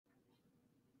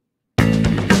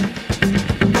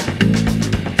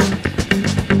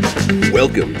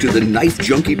Welcome to the Knife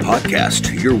Junkie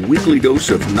podcast, your weekly dose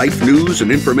of knife news and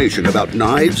information about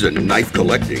knives and knife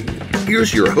collecting.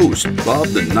 Here's your host, Bob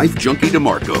the Knife Junkie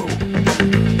DeMarco.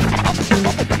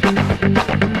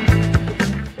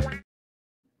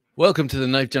 Welcome to the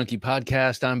Knife Junkie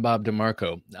podcast. I'm Bob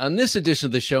DeMarco. On this edition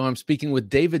of the show, I'm speaking with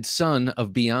David Sun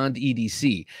of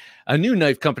BeyondEDC, a new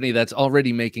knife company that's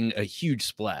already making a huge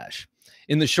splash.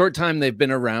 In the short time they've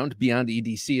been around,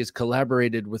 BeyondEDC has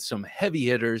collaborated with some heavy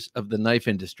hitters of the knife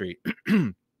industry.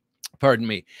 Pardon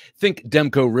me. Think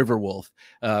Demco Riverwolf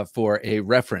for a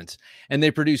reference. And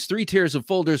they produce 3 tiers of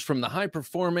folders from the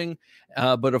high-performing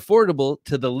but affordable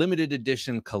to the limited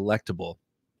edition collectible.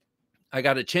 I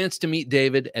got a chance to meet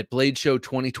David at Blade Show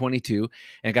 2022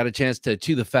 and got a chance to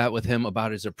chew the fat with him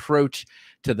about his approach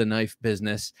to the knife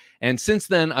business. And since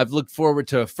then, I've looked forward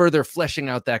to further fleshing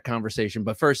out that conversation.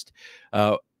 But first,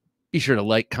 be sure to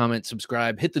like, comment,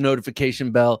 subscribe, hit the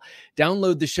notification bell,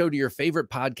 download the show to your favorite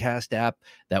podcast app.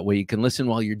 That way you can listen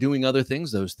while you're doing other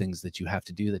things, those things that you have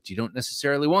to do that you don't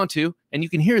necessarily want to, and you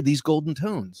can hear these golden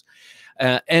tones.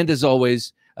 And as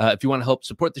always, if you want to help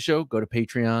support the show, go to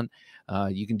Patreon.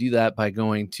 You can do that by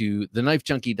going to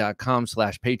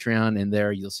TheKnifeJunkie.com/Patreon, and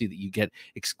there you'll see that you get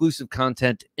exclusive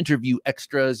content, interview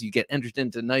extras, you get entered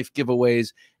into knife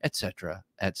giveaways, etc.,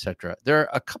 etc. There are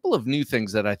a couple of new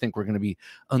things that I think we're going to be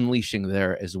unleashing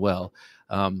there as well.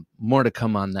 More to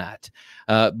come on that.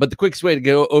 But the quickest way to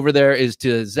go over there is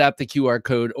to zap the QR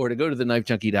code or to go to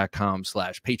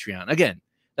TheKnifeJunkie.com/Patreon. Again,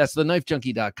 that's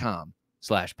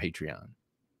TheKnifeJunkie.com/Patreon.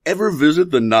 Ever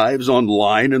visit the knives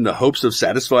online in the hopes of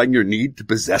satisfying your need to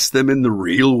possess them in the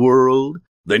real world?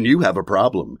 Then you have a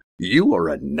problem. You are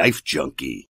a knife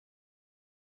junkie.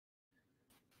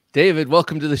 David,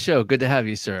 welcome to the show. Good to have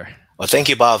you, sir. Well, thank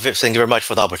you, Bob. Thank you very much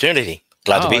for the opportunity.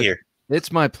 Glad to be here.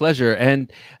 It's my pleasure.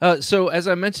 And so, as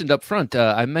I mentioned up front,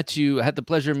 I met you, had the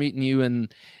pleasure of meeting you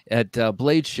at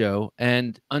Blade Show.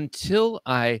 And until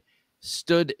I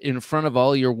stood in front of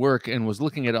all your work and was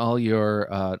looking at all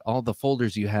your all the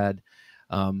folders you had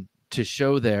to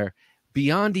show there,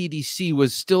 BeyondEDC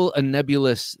was still a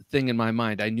nebulous thing in my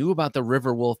mind. I knew about the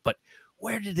Riverwolf, but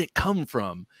where did it come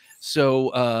from?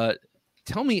 So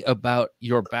tell me about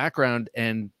your background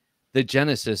and the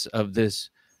genesis of this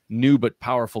new but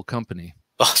powerful company.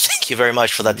 Well, thank you very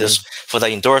much for that for that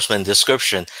endorsement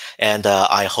description, and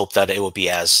I hope that it will be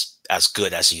as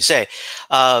good as you say.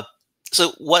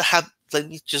 So what happened? Let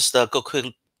me just go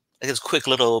quick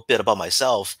little bit about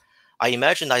myself. I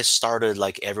imagine I started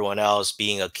like everyone else,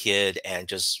 being a kid and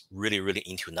just really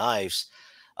into knives.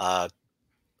 I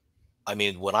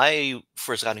mean, when I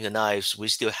first got into knives, we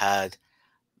still had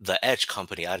the Edge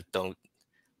company. I don't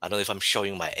know if I'm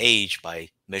showing my age by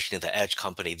mentioning the Edge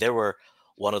company. They were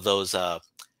one of those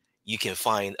you can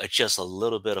find just a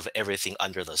little bit of everything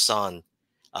under the sun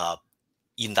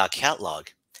in that catalog.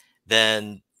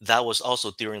 Then that was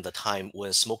also during the time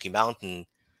when Smoky Mountain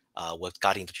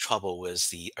got into trouble with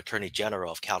the Attorney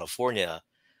General of California.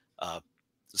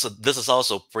 So this is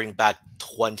also bring back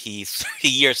 20, 30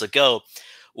 years ago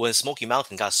when Smoky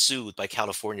Mountain got sued by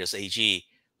California's AG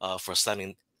for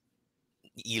selling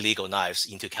illegal knives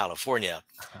into California.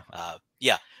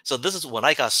 Yeah, so this is when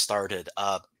I got started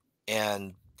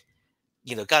and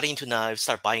got into knives,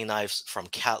 started buying knives from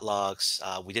catalogs.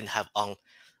 We didn't have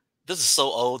this is so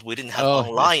old. We didn't have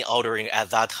online ordering at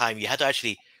that time. You had to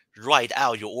actually write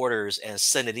out your orders and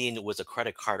send it in with a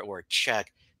credit card or a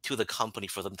check to the company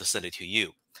for them to send it to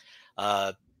you.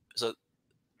 So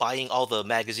buying all the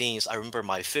magazines, I remember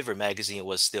my favorite magazine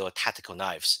was still Tactical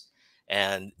Knives.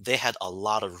 And they had a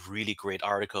lot of really great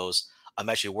articles. I'm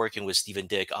actually working with Stephen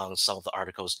Dick on some of the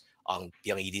articles on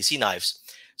BeyondEDC knives.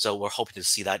 So we're hoping to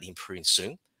see that in print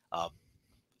soon.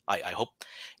 I hope.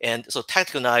 And so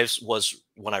Tactical Knives was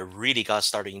when I really got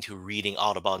started into reading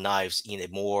all about knives in a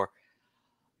more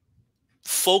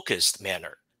focused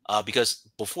manner. Because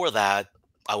before that,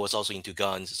 I was also into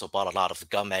guns, so bought a lot of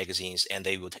gun magazines, and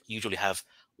they would usually have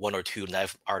 1 or 2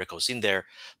 knife articles in there.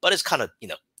 But it's kind of,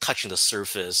 touching the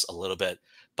surface a little bit.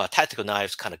 But Tactical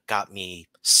Knives kind of got me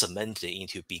cemented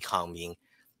into becoming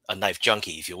a knife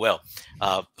junkie, if you will,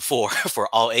 for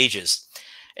all ages.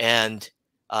 And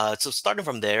so starting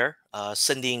from there,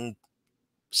 sending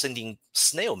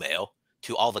snail mail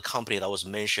to all the company that was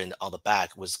mentioned on the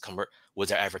back with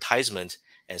their advertisement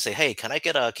and say, hey, can I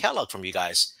get a catalog from you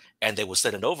guys? And they would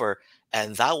send it over.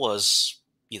 And that was,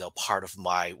 part of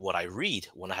what I read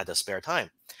when I had the spare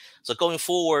time. So going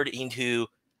forward into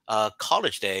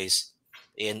college days,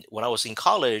 when I was in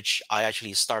college, I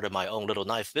actually started my own little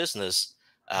knife business,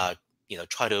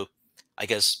 try to, I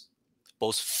guess,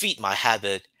 both feed my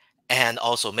habit and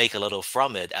also make a little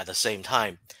from it at the same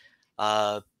time.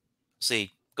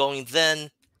 say going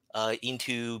then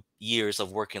into years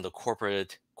of working the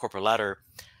corporate ladder,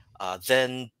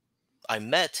 then I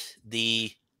met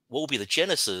what will be the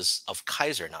genesis of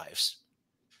Kaiser knives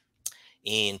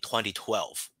in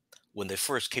 2012 when they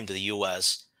first came to the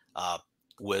U.S.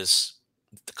 with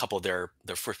a couple of their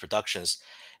first productions.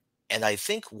 And I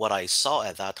think what I saw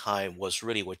at that time was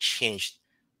really what changed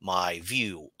my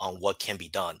view on what can be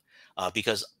done.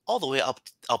 Because all the way up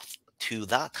to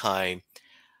that time,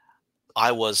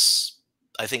 I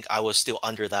think I was still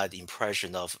under that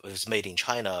impression of if it's made in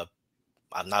China,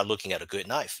 I'm not looking at a good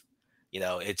knife.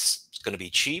 It's going to be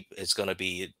cheap, it's going to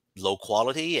be low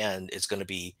quality, and it's going to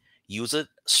be use it,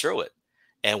 throw it.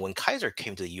 And when Kaiser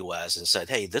came to the U.S. and said,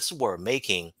 "Hey, this is what we're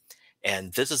making,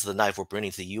 and this is the knife we're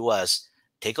bringing to the U.S.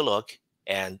 Take a look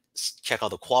and check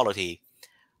out the quality."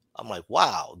 I'm like,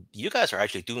 "Wow, you guys are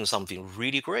actually doing something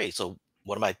really great." So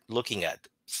what am I looking at?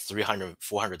 $300,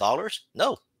 $400?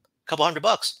 No, a couple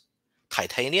 $100.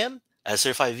 Titanium,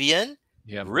 S35 VN,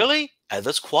 Yeah. really at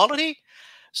this quality?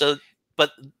 So,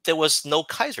 but there was no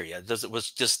Kaiser yet. It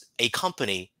was just a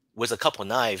company with a couple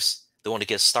knives that want to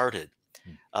get started.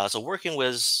 So working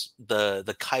with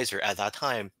the Kaiser at that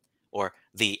time, or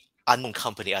the unknown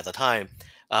company at the time,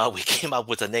 we came up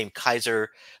with the name Kaiser,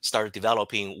 started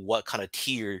developing what kind of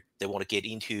tier they want to get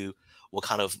into, what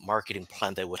kind of marketing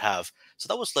plan they would have. So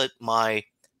that was like my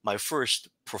first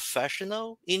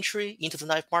professional entry into the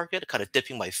knife market, kind of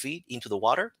dipping my feet into the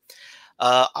water.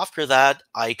 After that,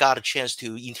 I got a chance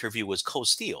to interview with Cold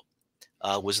Steel,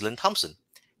 with Lynn Thompson,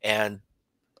 and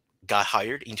got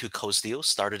hired into Cold Steel,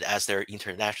 started as their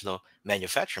international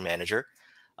manufacturing manager,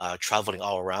 traveling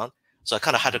all around. So I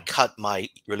kind of had to cut my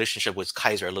relationship with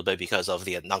Kaiser a little bit because of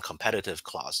the non-competitive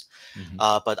clause.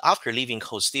 But after leaving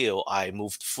Cold Steel, I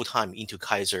moved full-time into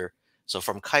Kaiser. So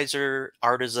from Kaiser,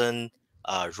 Artisan,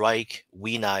 Reich,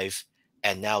 We Knife,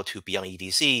 and now to Beyond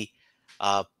EDC,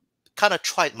 kind of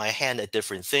tried my hand at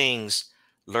different things,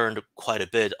 learned quite a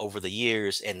bit over the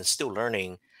years, and still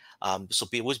learning. So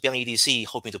with Beyond EDC,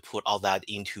 hoping to put all that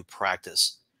into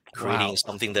practice, creating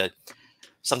something that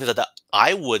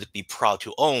I would be proud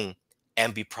to own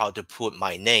and be proud to put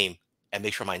my name and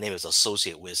make sure my name is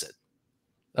associated with it.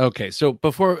 Okay, so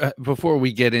before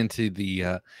we get into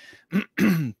the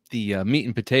the meat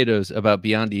and potatoes about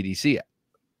Beyond EDC,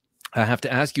 I have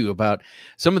to ask you about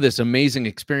some of this amazing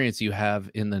experience you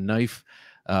have in the knife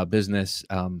business.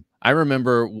 I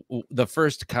remember the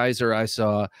first Kaiser I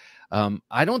saw.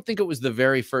 I don't think it was the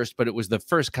very first, but it was the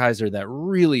first Kaiser that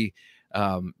really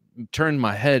turned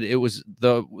my head. It was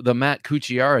the Matt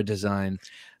Cucciara design.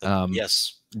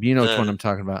 Yes, you know which one I'm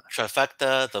talking about.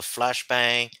 Trifecta, the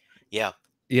flashbang. Yeah.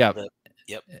 Yeah.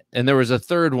 Yep. And there was a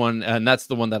third one, and that's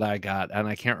the one that I got, and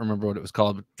I can't remember what it was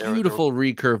called. Beautiful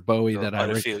recurve Bowie that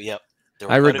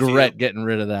I regret getting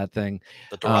rid of that thing.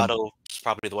 The Dorado is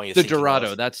probably the one you're the thinking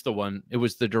Dorado, of. That's the one. It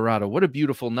was the Dorado. What a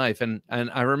beautiful knife. And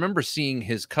I remember seeing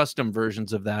his custom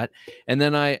versions of that. And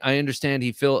then I understand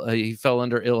he fell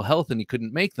under ill health and he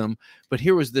couldn't make them. But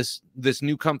here was this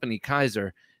new company,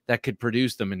 Kaiser, that could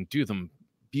produce them and do them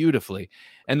beautifully.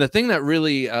 And the thing that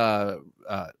really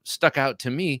stuck out to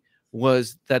me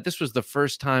was that this was the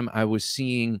first time I was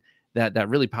seeing that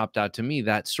really popped out to me,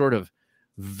 that sort of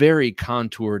very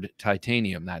contoured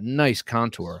titanium, that nice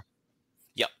contour.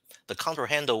 Yep. The contour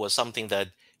handle was something that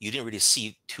you didn't really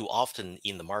see too often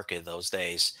in the market those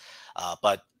days.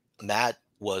 But Matt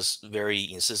was very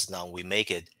insistent on we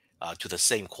make it to the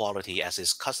same quality as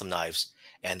his custom knives.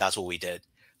 And that's what we did.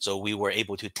 So we were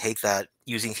able to take that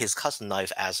using his custom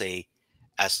knife as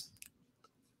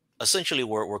essentially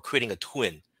we're creating a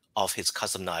twin of his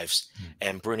custom knives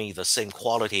and bringing the same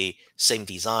quality, same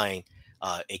design,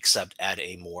 except at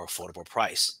a more affordable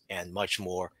price and much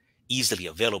more easily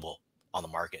available on the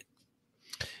market.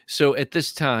 So at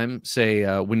this time, say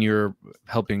when you're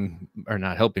helping or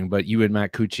not helping, but you and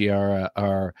Matt Cucciara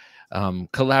are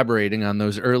collaborating on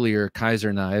those earlier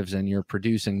Kaiser knives and you're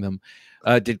producing them.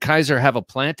 Did Kaiser have a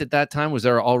plant at that time? Was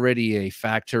there already a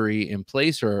factory in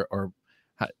place or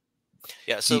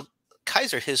Yeah, so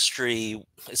Kaiser history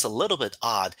is a little bit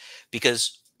odd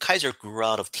because Kaiser grew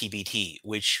out of TBT,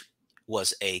 which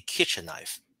was a kitchen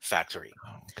knife factory.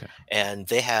 And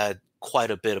they had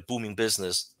quite a bit of booming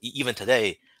business. Even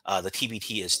today, the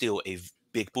TBT is still a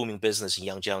big booming business in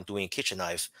Yangjiang doing kitchen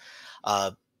knife.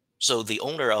 So the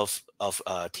owner of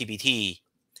TBT,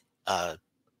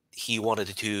 he wanted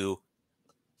to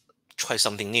try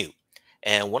something new.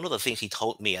 And one of the things he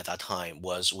told me at that time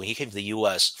was when he came to the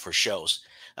US for shows,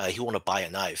 he wanted to buy a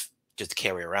knife just to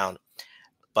carry around,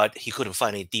 but he couldn't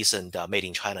find any decent made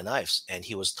in China knives. And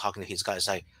he was talking to his guys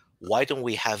like, why don't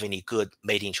we have any good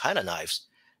made in China knives?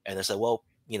 And they said, well,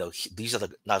 these are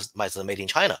the knives that are made in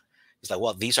China. He's like,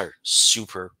 well, these are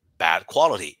super bad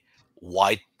quality.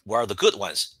 Where are the good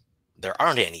ones? There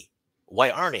aren't any. Why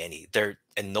aren't any?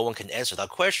 And no one can answer that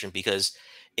question because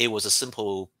it was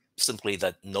simply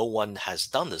that no one has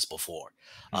done this before.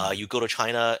 You go to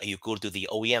China and you go to the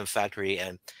OEM factory,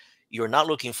 and you're not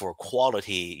looking for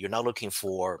quality. You're not looking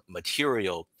for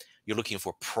material. You're looking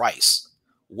for price.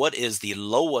 What is the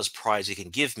lowest price you can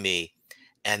give me?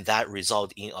 And that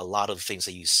result in a lot of things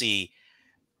that you see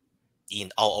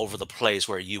in all over the place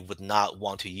where you would not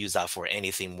want to use that for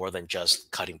anything more than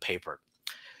just cutting paper.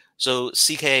 So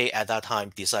CK at that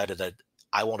time decided that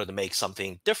I wanted to make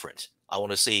something different. I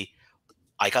want to see,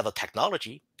 I got the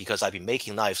technology because I've been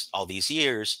making knives all these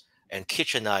years, and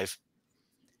kitchen knife,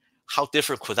 how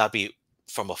different could that be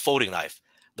from a folding knife?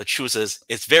 The truth is,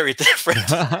 it's very different.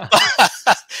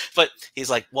 But he's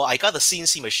like, well, I got the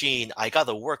CNC machine, I got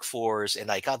the workforce,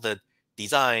 and I got the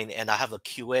design, and I have a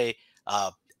QA.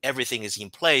 Everything is in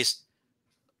place.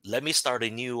 Let me start a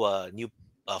new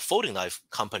folding knife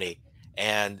company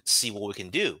and see what we can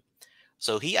do.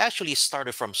 So he actually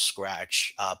started from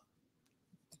scratch.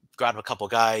 Grabbed a couple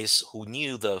guys who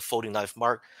knew the folding knife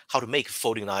how to make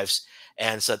folding knives,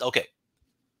 and said, okay,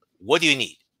 what do you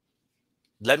need?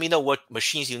 Let me know what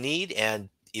machines you need, and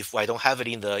if I don't have it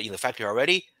in the factory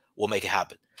already, we'll make it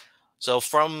happen. So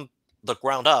from the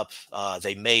ground up,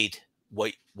 they made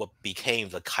what became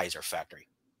the Kaiser factory.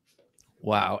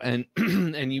 Wow, and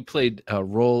and you played a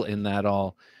role in that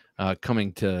all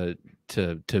coming to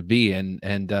be,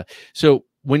 and so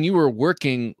when you were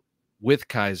working with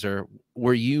Kaiser,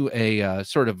 were you a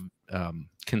sort of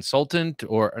consultant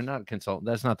or not consultant?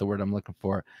 That's not the word I'm looking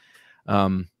for.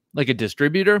 Like a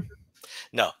distributor?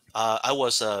 No, I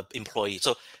was an employee.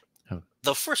 So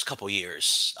the first couple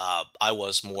years, I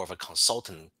was more of a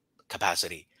consultant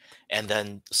capacity. And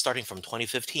then starting from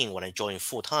 2015, when I joined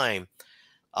full time,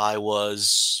 I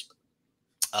was,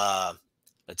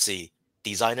 let's see,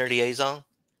 designer liaison,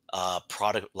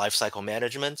 product lifecycle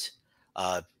management,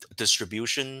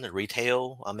 distribution,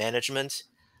 retail management,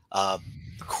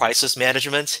 crisis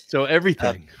management. So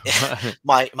everything.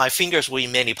 My fingers were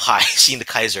in many pies in the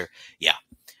Kaiser. Yeah.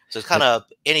 So it's kind of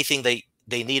anything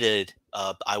they needed,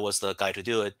 I was the guy to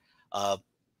do it.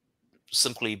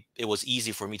 Simply, it was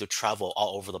easy for me to travel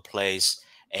all over the place,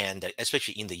 and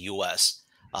especially in the U.S.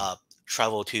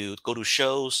 Go to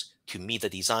shows, to meet the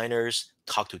designers,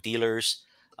 talk to dealers.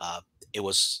 It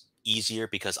was easier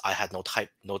because I had no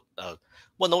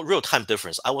real time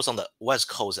difference. I was on the West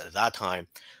Coast at that time,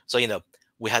 so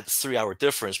we had 3-hour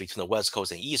difference between the West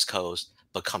Coast and East Coast.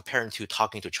 But comparing to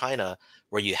talking to China,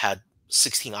 where you had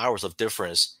 16 hours of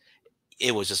difference,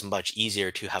 it was just much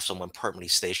easier to have someone permanently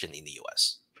stationed in the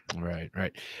U.S. Right.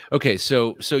 Okay,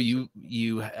 so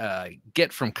you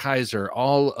get from Kaiser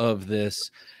all of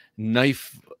this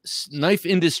knife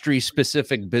industry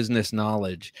specific business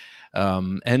knowledge,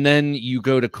 and then you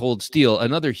go to Cold Steel,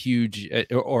 another huge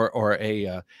or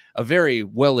a very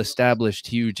well established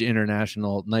huge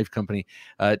international knife company.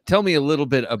 Tell me a little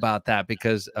bit about that,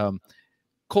 because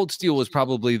Cold Steel was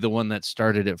probably the one that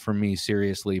started it for me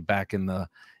seriously back in the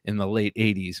late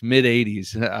 80s, mid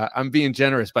 80s. I'm being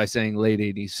generous by saying late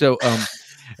 80s. So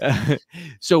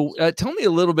tell me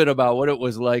a little bit about what it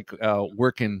was like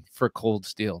working for Cold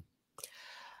Steel.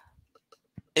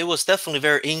 It was definitely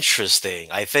very interesting.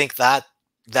 I think that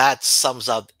sums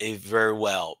up it very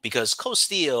well, because Cold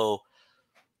Steel,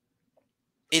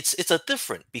 it's a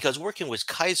different, because working with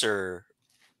Kaiser,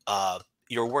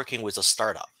 you're working with a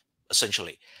startup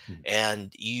essentially,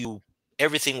 and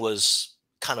everything was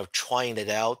kind of trying it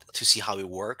out to see how it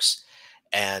works,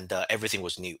 and everything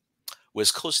was new.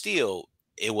 With Cold Steel,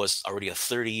 it was already a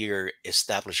 30-year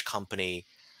established company.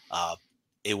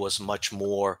 It was much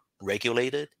more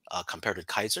regulated compared to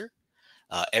Kaiser.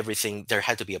 Everything, there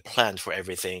had to be a plan for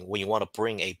everything. When you want to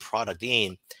bring a product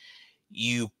in,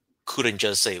 you couldn't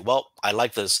just say, well, I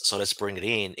like this, so let's bring it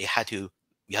in. You had to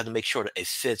make sure that it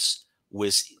fits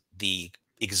with the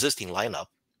existing lineup.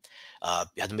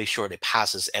 You had to make sure that it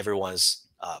passes everyone's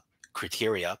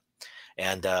criteria.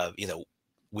 And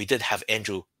we did have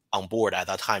Andrew on board at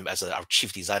that time as our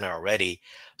chief designer already,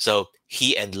 so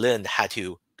he and Lynn had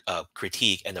to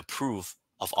critique and approve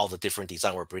of all the different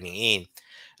design we're bringing in.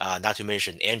 Not to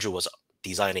mention Andrew was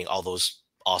designing all those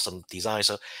awesome designs.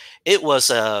 So it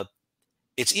was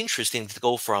it's interesting to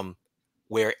go from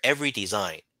where every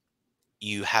design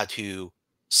you had to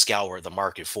scour the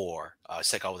market for,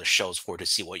 check out the shows for, to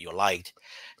see what you liked,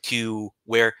 to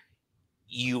where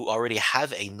you already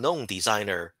have a known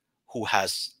designer who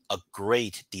has a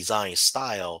great design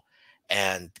style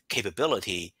and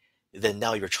capability. Then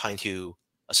now you're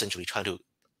essentially trying to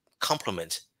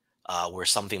complement where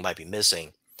something might be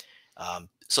missing.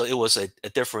 So it was a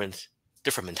different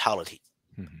mentality.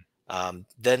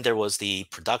 Then there was the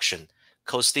production.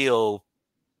 Cold Steel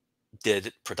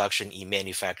did production in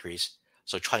many factories,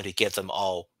 so trying to get them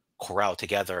all corralled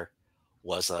together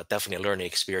was definitely a learning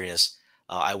experience.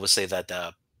 I would say that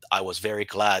I was very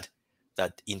glad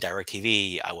that in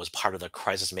DirecTV I was part of the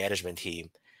crisis management team,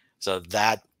 so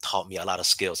that taught me a lot of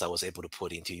skills I was able to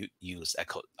put into use at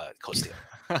Cold Steel.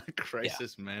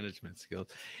 Crisis management skills.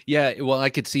 Yeah, well, I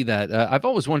could see that. I've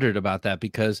always wondered about that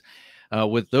because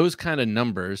with those kind of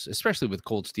numbers, especially with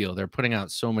Cold Steel, they're putting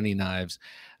out so many knives,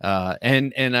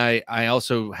 and I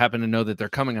also happen to know that they're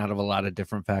coming out of a lot of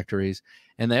different factories,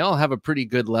 and they all have a pretty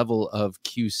good level of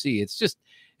QC.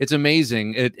 It's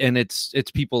amazing, and it's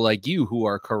people like you who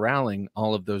are corralling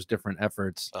all of those different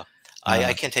efforts.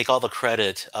 I can take all the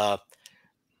credit.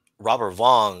 Robert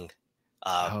Vaughn.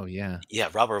 Oh yeah,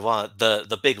 Robert Vaughn,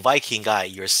 the big Viking guy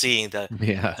you're seeing that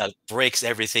yeah. breaks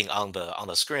everything on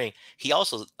the screen. He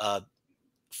also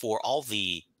for all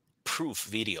the proof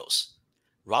videos,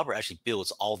 Robert actually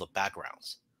builds all the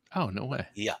backgrounds. Oh, no way.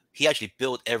 Yeah, he actually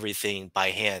built everything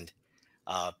by hand,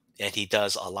 and he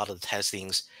does a lot of the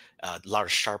testings, a lot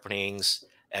of sharpenings.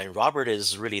 And Robert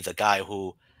is really the guy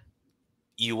who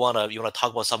you wanna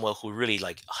talk about someone who really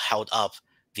like held up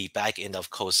the back end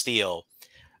of Cold Steel.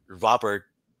 Robert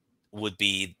would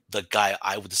be the guy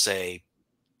I would say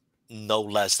no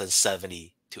less than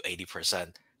 70 to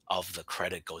 80% of the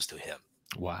credit goes to him.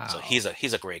 Wow. So he's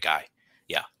a great guy.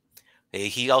 Yeah.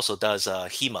 He also does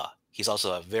HEMA. He's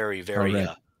also a very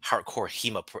hardcore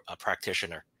HEMA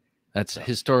practitioner. That's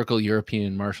historical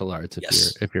European martial arts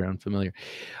if you're unfamiliar.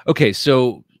 Okay,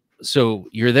 so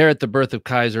you're there at the birth of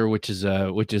Kaiser, which is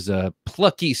a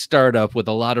plucky startup with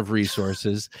a lot of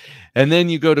resources, and then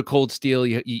you go to Cold Steel.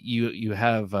 You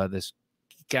have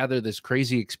this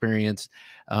crazy experience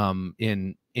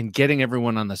in getting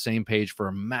everyone on the same page for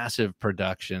a massive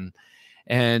production.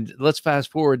 And let's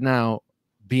fast forward now,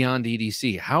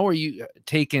 BeyondEDC. How are you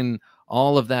taking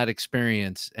all of that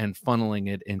experience and funneling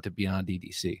it into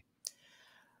BeyondEDC?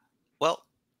 Well,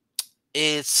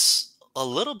 it's a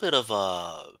little bit of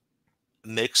a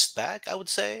mixed bag, I would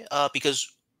say,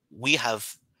 because we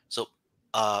have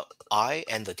I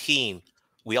and the team,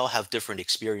 we all have different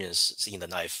experience in the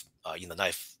knife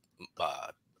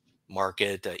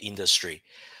market industry.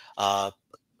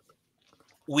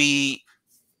 We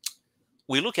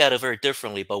look at it very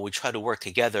differently, but we try to work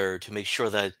together to make sure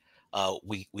that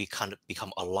we kind of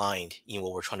become aligned in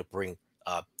what we're trying to bring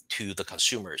to the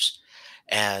consumers.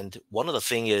 And one of the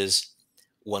thing is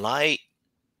when I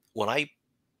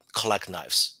collect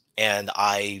knives, and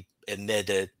I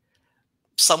admitted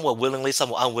somewhat willingly,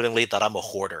 somewhat unwillingly, that I'm a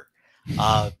hoarder.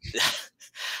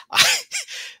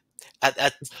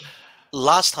 At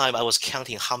last time I was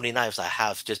counting how many knives I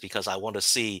have just because I want to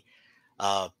see.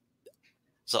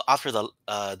 So after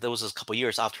there was a couple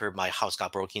years after my house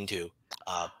got broke into.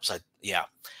 So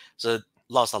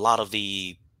lost a lot of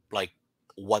the like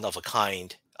one of a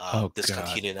kind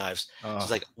discontinued knives. So it's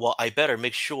like, well, I better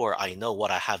make sure I know what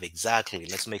I have exactly.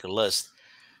 Let's make a list.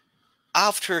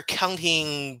 After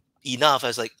counting enough, I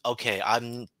was like, okay,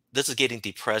 this is getting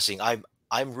depressing.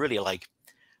 I'm really like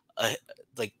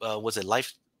was it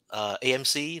Life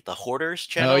AMC, the Hoarders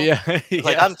channel? Oh yeah.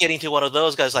 Like I'm getting to one of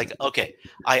those guys. Like, okay,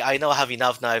 I know I have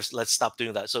enough knives. Let's stop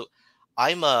doing that. So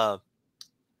I'm a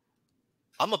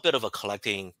bit of a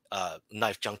collecting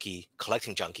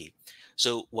junkie.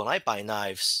 So when I buy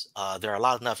knives, there are a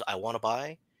lot of knives I want to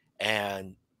buy,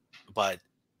 but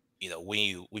when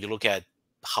you look at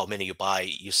how many you buy,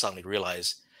 you suddenly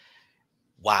realize,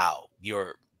 wow,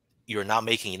 you're not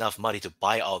making enough money to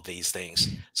buy all these things.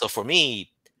 So for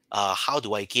me, how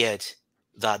do I get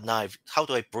that knife? How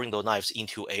do I bring those knives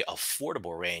into a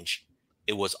affordable range?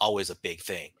 It was always a big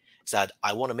thing. Is that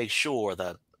I want to make sure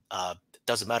that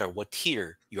doesn't matter what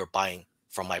tier you're buying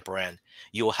from my brand,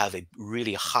 you'll have a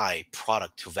really high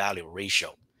product to value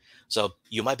ratio. So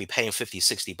you might be paying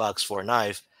 $50-$60 for a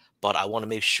knife, but I want to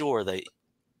make sure that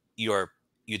you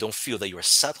don't feel that you're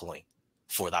settling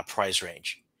for that price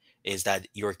range. Is that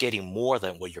you're getting more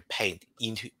than what you're paying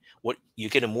into, what you're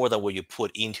getting more than what you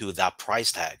put into that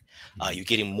price tag. You're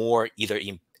getting more either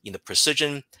in the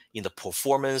precision, in the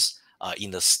performance,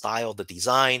 in the style, the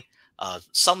design,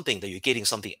 something that you're getting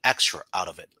something extra out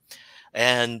of it.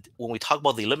 And when we talk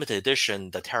about the limited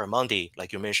edition, the Terra Mundi,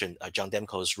 like you mentioned, John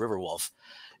Demko's Riverwolf,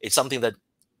 it's something that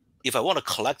if I want to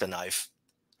collect a knife,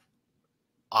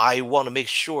 I want to make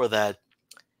sure that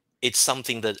it's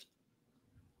something that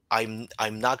I'm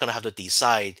not going to have to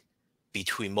decide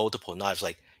between multiple knives.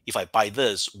 Like if I buy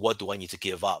this, what do I need to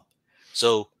give up?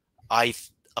 So I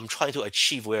I'm trying to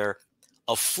achieve where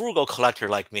a frugal collector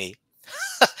like me,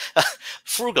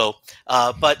 frugal,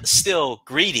 but still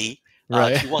greedy,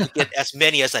 Right. to want to get as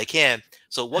many as I can.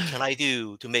 So what can I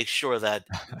do to make sure that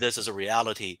this is a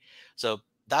reality? So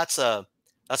that's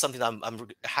something I'm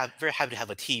very happy to have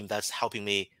a team that's helping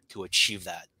me to achieve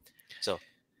that. So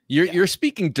You're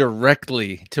speaking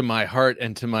directly to my heart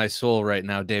and to my soul right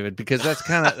now, David, because that's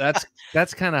kind of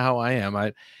that's kind of how I am.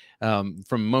 I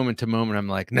from moment to moment, I'm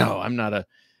like, no, I'm not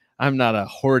a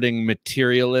hoarding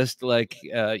materialist. Like,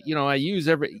 I use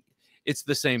it's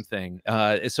the same thing.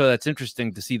 So that's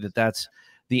interesting to see that that's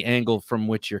the angle from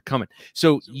which you're coming.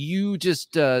 So you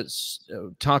just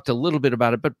talked a little bit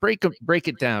about it, but break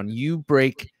it down. You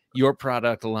break your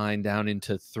product line down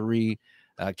into 3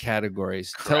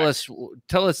 categories. correct.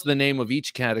 Tell us the name of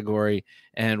each category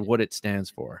and what it stands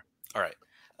for. All right.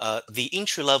 The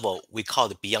entry level we call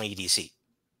it BeyondEDC.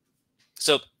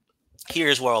 So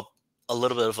here's where a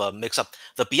little bit of a mix up.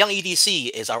 The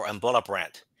BeyondEDC is our umbrella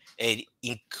brand. It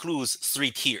includes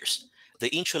 3 tiers.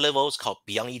 The entry level is called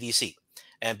BeyondEDC,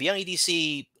 and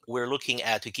BeyondEDC we're looking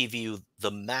at to give you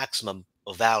the maximum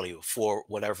value for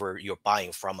whatever you're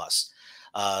buying from us.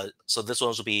 So this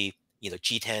ones will be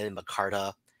G10,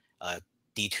 Micarta,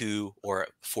 D2, or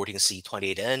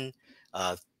 14C28N,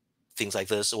 things like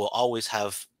this. It will always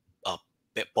have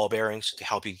ball bearings to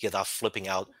help you get that flipping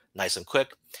out nice and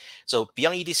quick. So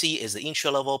BeyondEDC is the entry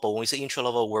level, but when we say entry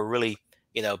level, we're really,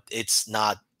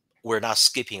 we're not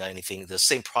skipping anything. The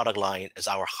same product line as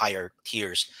our higher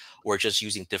tiers. We're just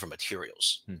using different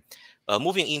materials.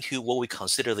 Moving into what we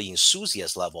consider the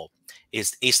enthusiast level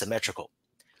is asymmetrical.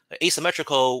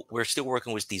 Asymmetrical, we're still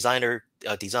working with designer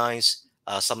designs,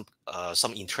 some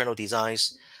internal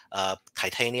designs,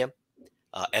 titanium,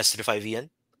 S35VN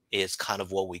is kind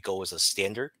of what we go as a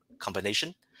standard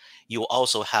combination. You will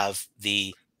also have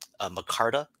the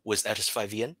Micarta with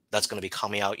S35VN that's going to be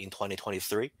coming out in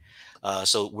 2023.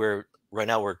 So right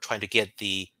now we're trying to get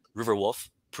the Riverwolf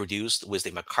produced with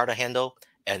the Micarta handle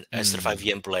and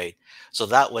S35VN blade. So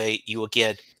that way you will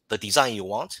get the design you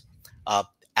want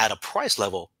at a price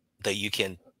level that you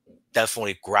can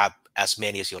definitely grab as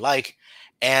many as you like.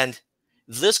 And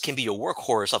this can be your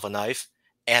workhorse of a knife,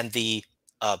 and the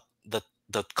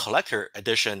collector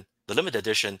edition, the limited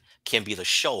edition, can be the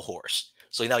show horse.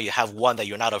 So now you have one that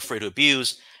you're not afraid to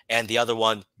abuse, and the other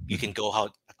one you can go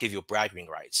out, give you bragging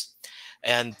rights.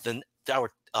 And then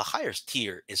our highest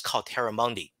tier is called Terra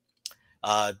Mundi,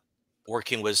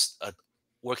 working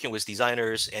with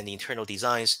designers and the internal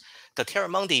designs. The Terra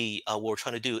Mundi, what we're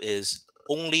trying to do is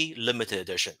only limited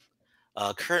edition.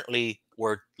 Currently,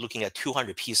 we're looking at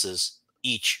 200 pieces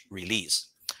each release.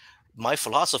 My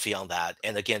philosophy on that,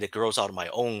 and again, it grows out of my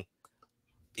own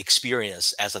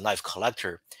experience as a knife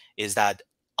collector, is that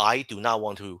I do not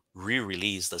want to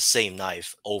re-release the same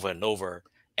knife over and over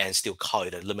and still call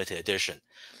it a limited edition.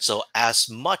 So as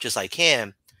much as I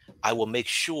can, I will make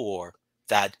sure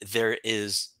that there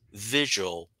is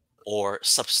visual or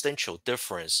substantial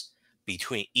difference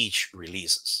between each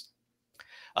releases.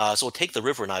 So take the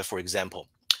River Knife, for example.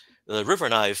 The River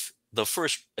Knife, the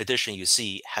first edition you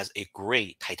see, has a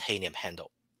gray titanium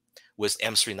handle with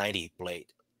M390 blade.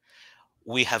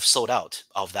 We have sold out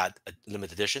of that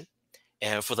limited edition.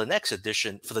 And for the next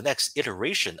edition, for the next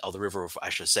iteration of the River, I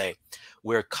should say,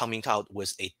 we're coming out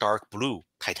with a dark blue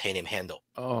titanium handle.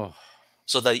 Oh,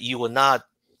 so that you will not.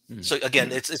 So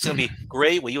again, it's going to be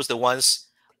great. We use the ones.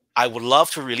 I would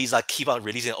love to release that, keep on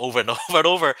releasing over and over and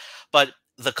over. But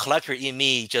the collector in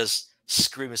me just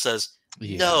screams and says,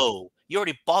 no, you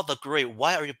already bought the gray.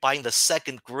 Why are you buying the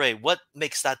second gray? What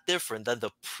makes that different than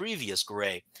the previous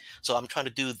gray? So I'm trying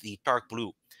to do the dark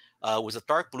blue. With the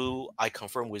dark blue, I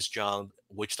confirmed with John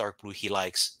which dark blue he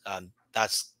likes.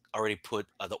 That's already put,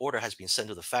 the order has been sent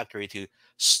to the factory to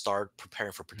start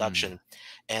preparing for production.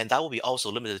 And that will be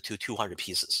also limited to 200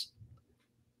 pieces.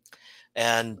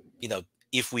 And,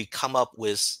 if we come up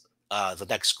with the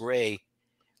next gray,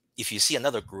 if you see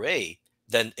another gray,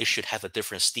 then it should have a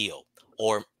different steel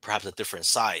or perhaps a different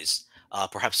size,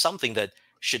 perhaps something that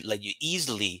should let you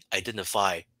easily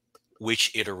identify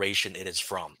which iteration it is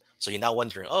from. So you're not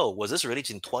wondering, oh, was this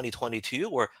released in 2022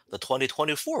 or the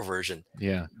 2024 version?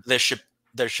 Yeah. There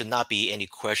should not be any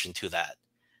question to that.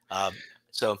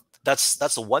 So that's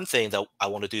the one thing that I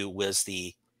want to do with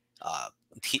the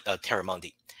Terra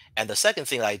Mundi. And the second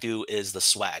thing I do is the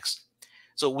swags.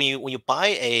 So when you buy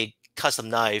a custom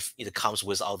knife, it comes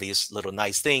with all these little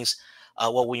nice things.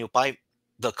 Well, when you buy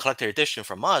the collector edition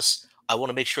from us, I want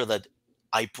to make sure that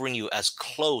I bring you as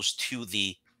close to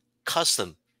the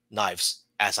custom knives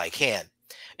as I can.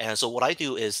 And so what I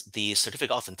do is the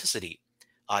certificate of authenticity.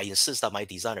 I insist that my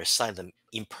designers sign them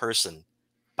in person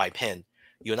by pen.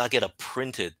 You'll not get a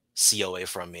printed COA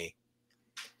from me.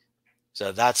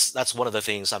 So that's one of the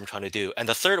things I'm trying to do. And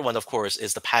the third one, of course,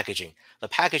 is the packaging. The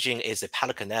packaging is a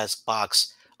Pelican-esque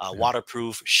box,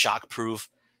 waterproof, shockproof.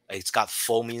 It's got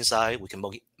foam inside. We can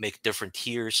make different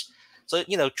tiers. So,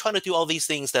 trying to do all these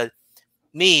things that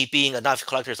me being a knife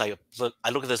collector, is I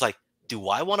look at this like, do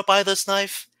I want to buy this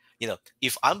knife?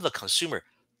 If I'm the consumer,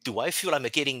 do I feel I'm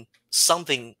getting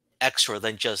something extra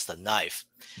than just a knife?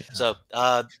 Yeah. So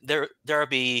there'll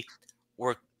be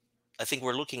work. I think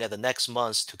we're looking at the next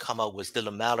months to come up with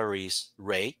Dylan Mallory's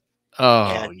Ray. Oh,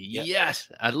 And,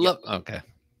 yes. I love, okay.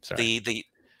 Sorry.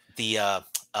 The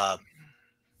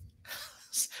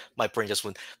my brain just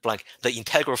went blank. The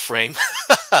integral frame,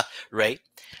 Ray.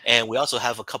 And we also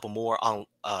have a couple more on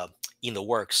in the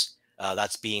works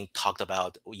that's being talked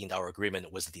about in our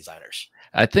agreement with the designers.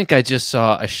 I think I just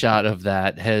saw a shot of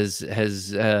that. Has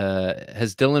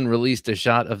Dylan released a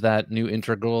shot of that new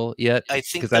integral yet? I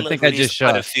think Dylan I just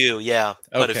shot quite a few. Yeah,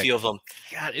 quite a few of them.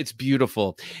 God, it's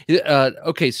beautiful.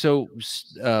 Okay, so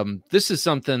this is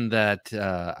something that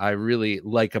I really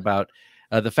like about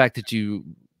the fact that you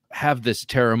have this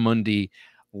Terra Mundi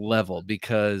level,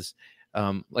 because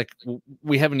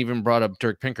we haven't even brought up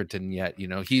Dirk Pinkerton yet.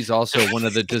 He's also one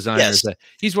of the designers. Yes.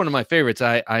 He's one of my favorites.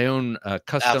 I own a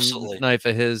custom Absolutely. knife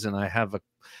of his, and I have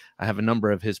a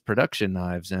number of his production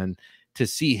knives, and to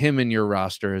see him in your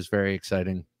roster is very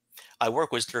exciting. I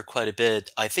work with Dirk quite a bit.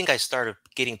 I think I started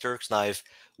getting Dirk's knife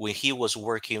when he was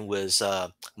working with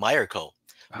Meyerco.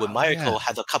 When Meyerco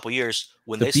had a couple years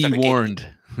when they started warned.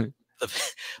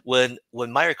 When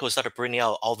Meyerco started bringing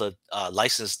out all the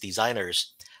licensed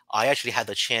designers, I actually had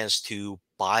the chance to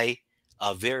buy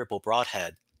a variable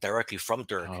broadhead directly from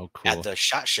Dirk at the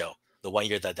SHOT Show, the one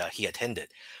year that he attended.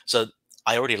 So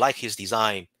I already like his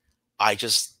design. I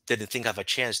just didn't think I have a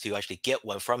chance to actually get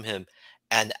one from him,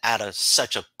 and at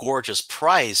such a gorgeous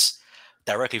price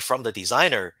directly from the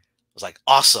designer. It was like,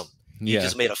 awesome. You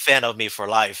just made a fan of me for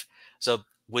life. So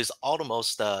with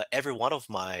almost every one of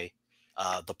my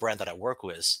the brand that I work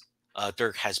with,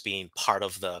 Dirk has been part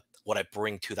of what I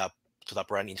bring to that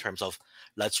brand in terms of,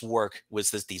 let's work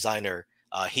with this designer.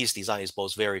 His design is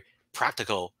both very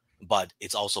practical, but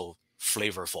it's also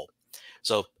flavorful.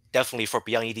 So definitely for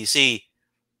BeyondEDC,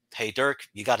 hey Dirk,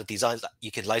 you got a design that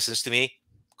you can license to me?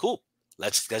 Cool.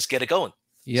 Let's get it going.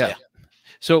 Yeah.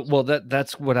 So well,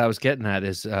 that's what I was getting at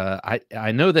is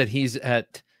I know that he's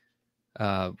at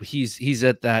he's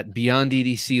at that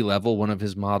BeyondEDC level, one of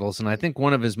his models, and I think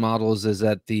one of his models is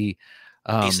at the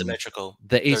asymmetrical,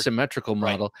 asymmetrical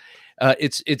model.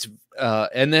 It's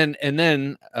and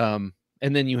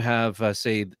then you have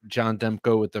say John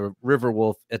Demko with the River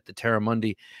Wolf at the Terra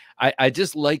Mundi. I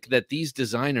just like that these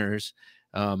designers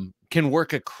can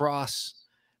work across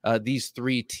these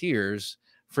three tiers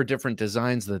for different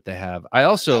designs that they have. I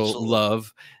also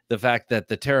love the fact that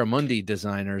the Terra Mundi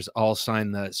designers all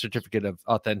sign the certificate of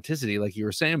authenticity, like you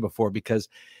were saying before, because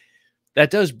that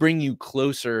does bring you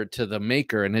closer to the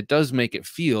maker, and it does make it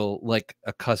feel like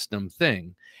a custom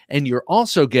thing. And you're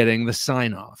also getting the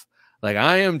sign off. Like,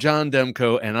 I am John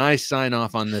Demko and I sign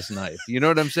off on this knife. You know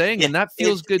what I'm saying? Yeah, and that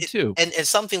feels good too. And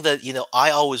something that,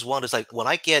 I always want is like, when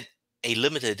I get a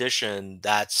limited edition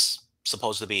that's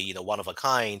supposed to be, one of a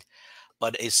kind,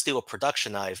 but it's still a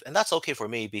production knife. And that's okay for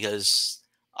me, because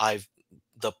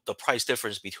the price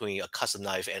difference between a custom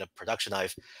knife and a production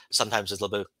knife sometimes is a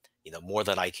little bit, more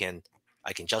than I can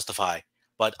justify.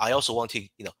 But I also want to,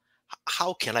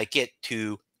 how can I get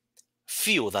to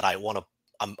feel that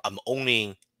I'm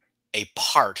owning a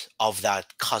part of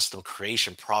that custom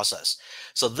creation process?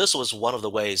 So this was one of the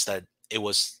ways that it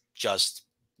was just,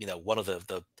 one of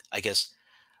the I guess,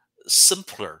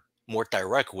 simpler, more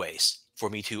direct ways for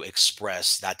me to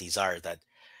express that desire that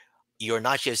you're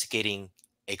not just getting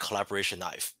a collaboration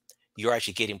knife, you're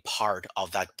actually getting part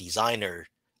of that designer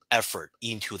effort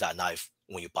into that knife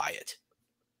when you buy it.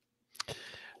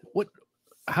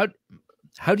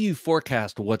 How do you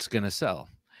forecast what's going to sell?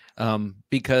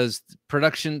 Because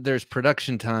there's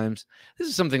production times. This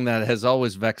is something that has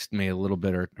always vexed me a little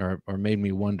bit, or made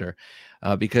me wonder,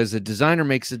 because a designer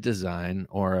makes a design,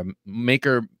 or a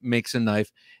maker makes a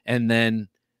knife, and then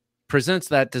presents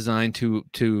that design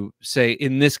to say,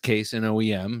 in this case, an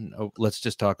OEM. Let's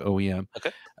just talk OEM.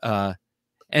 Okay.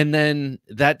 And then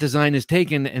that design is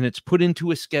taken and it's put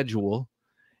into a schedule.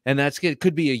 And it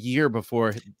could be a year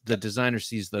before the designer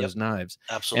sees those knives.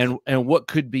 Absolutely. And what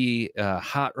could be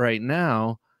hot right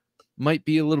now might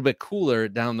be a little bit cooler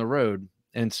down the road.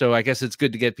 And so I guess it's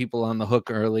good to get people on the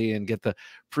hook early and get the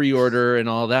pre-order and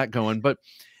all that going. But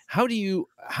how do you,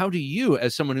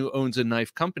 as someone who owns a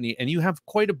knife company, and you have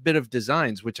quite a bit of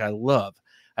designs, which I love,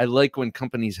 I like when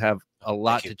companies have a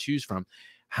lot to choose from.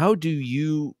 How do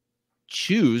you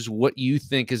choose what you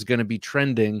think is going to be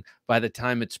trending by the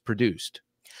time it's produced?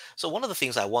 So one of the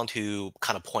things I want to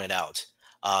kind of point out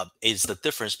is the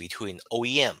difference between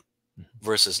OEM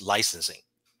versus licensing.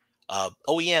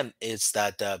 OEM is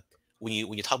that when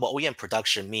you talk about OEM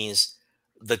production, means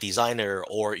the designer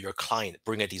or your client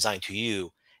bring a design to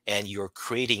you and you're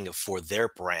creating it for their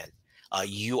brand.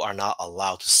 You are not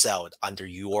allowed to sell it under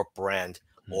your brand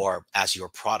or as your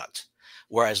product.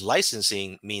 Whereas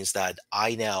licensing means that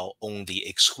I now own the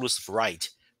exclusive right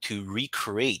to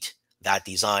recreate that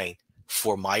design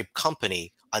for my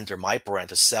company under my brand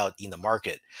to sell it in the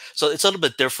market. So it's a little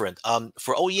bit different.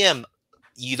 For OEM,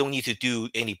 you don't need to do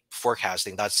any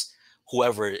forecasting. That's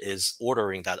whoever is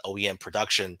ordering that OEM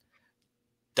production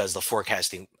does the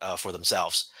forecasting for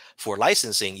themselves. For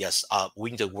licensing, yes,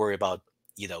 we need to worry about,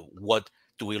 what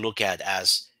do we look at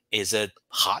as, is it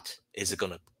hot? Is it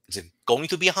going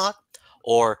to be hot?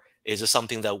 Or is it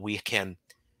something that we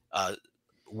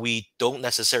don't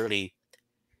necessarily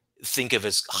think of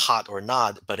as hot or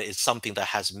not, but it's something that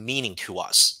has meaning to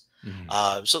us.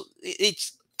 So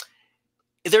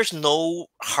there's no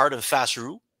hard and fast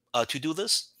rule to do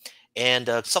this. And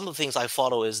some of the things I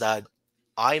follow is that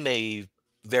I'm a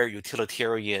very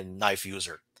utilitarian knife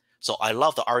user. So I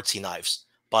love the artsy knives.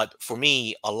 But for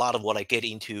me, a lot of what I get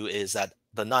into is that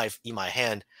the knife in my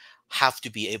hand have to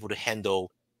be able to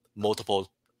handle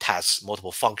multiple tasks,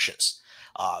 multiple functions.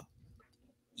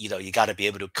 You got to be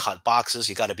able to cut boxes.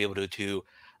 You got to be able to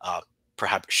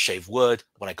perhaps shave wood.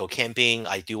 When I go camping,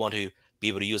 I do want to be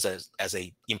able to use it as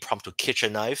a impromptu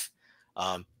kitchen knife.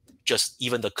 Just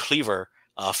even the cleaver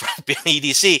from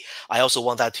BeyondEDC, I also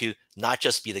want that to not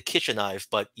just be the kitchen knife,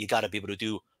 but you got to be able to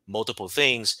do multiple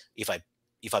things. If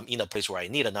I'm in a place where I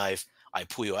need a knife, I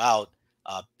pull you out.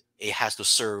 It has to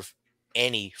serve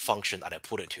any function that I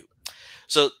put it to.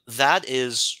 So that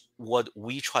is what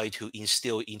we try to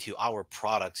instill into our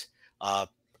product.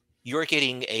 You're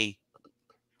getting a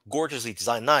gorgeously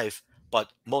designed knife,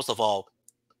 but most of all,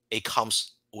 it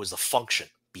comes with a function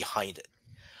behind it.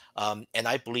 And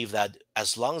I believe that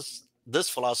as long as this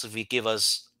philosophy gives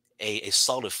us a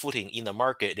solid footing in the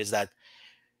market, is that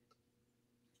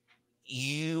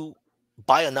you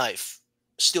buy a knife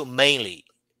still mainly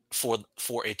for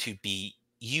it to be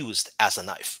used as a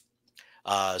knife.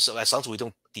 So as long as we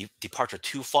don't depart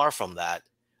too far from that,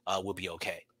 we'll be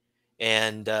okay.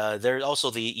 And there's also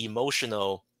the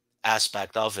emotional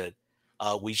aspect of it.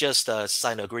 We just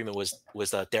signed an agreement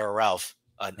with Daryl Ralph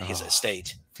on his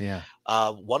estate. Yeah.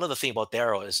 One of the things about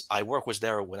Daryl is I worked with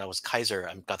Daryl when I was Kaiser.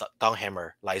 I got the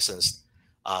Gunhammer licensed.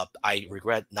 I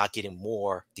regret not getting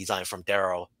more design from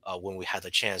Daryl when we had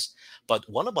the chance. But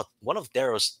one of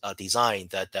Daryl's design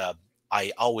that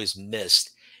I always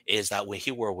missed is that when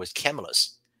he worked with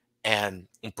Camelus and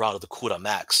brought out the Cuda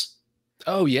Max.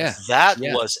 Oh yeah, that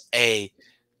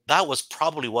was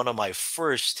probably one of my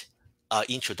first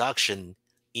introduction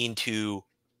into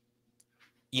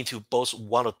both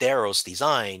one of Daryl's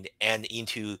design and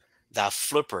into that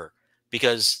flipper,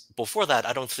 because before that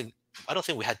I don't think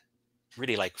we had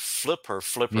really like flipper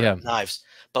knives.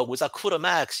 But with that Cuda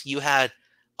Max, you had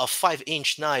a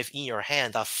 5-inch knife in your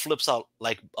hand that flips out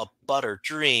like a butter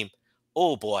dream.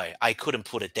 Oh boy, I couldn't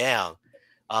put it down.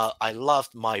 I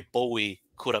loved my Bowie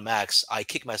Cuda Max. I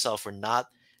kicked myself for not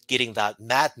getting that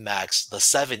Mad Max, the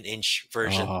 7-inch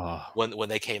version, when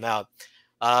they came out.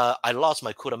 I lost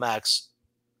my Cuda Max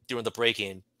during the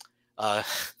break-in.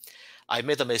 I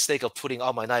made the mistake of putting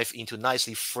all my knife into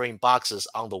nicely framed boxes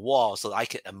on the wall so that I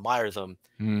can admire them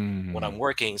when I'm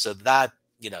working. So that,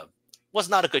 was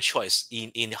not a good choice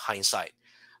in hindsight.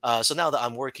 So now that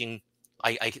I'm working,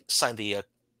 I signed the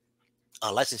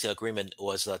licensing agreement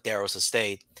with Daryl's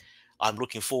estate. I'm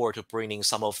looking forward to bringing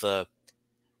some of the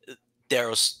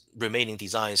Daryl's remaining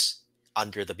designs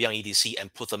under the BeyondEDC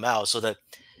and put them out, so that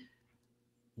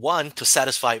one, to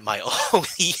satisfy my own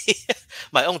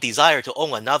my own desire to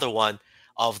own another one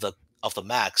of the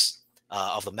Max,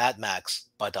 of the Mad Max,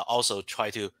 but also try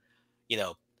to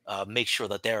make sure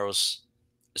that Daryl's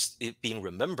is being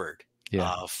remembered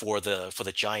for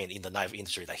the giant in the knife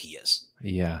industry that he is.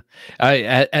 Yeah.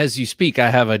 As you speak, I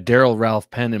have a Daryl Ralph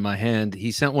pen in my hand.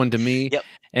 He sent one to me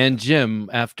and Jim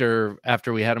after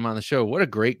we had him on the show. What a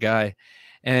great guy.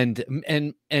 And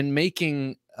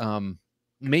making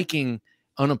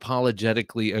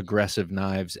unapologetically aggressive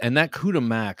knives. And that Cuda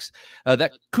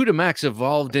Max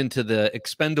evolved into the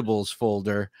Expendables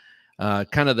folder.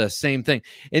 Kind of the same thing.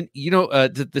 And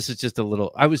this is just a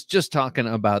little, I was just talking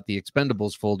about the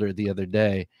Expendables folder the other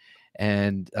day,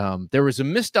 and there was a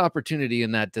missed opportunity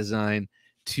in that design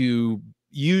to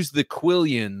use the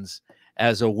Quillions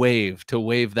as a wave to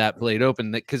wave that blade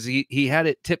open, because he had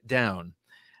it tipped down,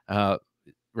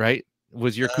 right?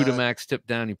 Was your CUDA Max tipped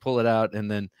down? You pull it out and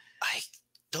then I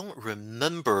don't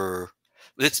remember.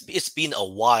 It's been a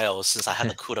while since I had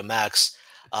the CUDA Max,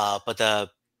 but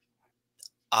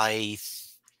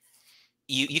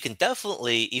you can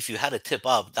definitely, if you had a tip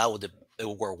up, it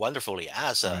would work wonderfully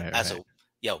as a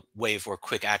wave or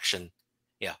quick action,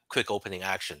 quick opening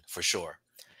action for sure.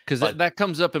 Because that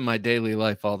comes up in my daily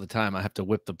life all the time. I have to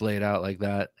whip the blade out like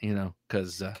that,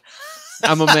 because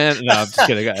I'm a man. No, I'm just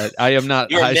kidding. I am not.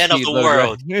 You're a man of the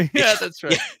world. Yeah, that's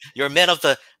right. You're a man of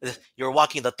you're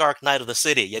walking the dark night of the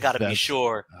city. You got to be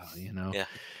sure.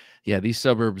 Yeah, these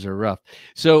suburbs are rough.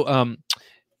 So,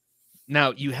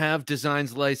 now you have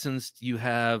designs licensed. You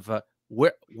have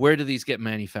where do these get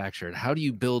manufactured? How do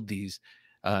you build these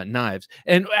knives?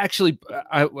 And actually,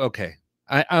 I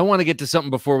want to get to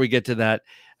something before we get to that.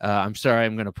 I'm sorry,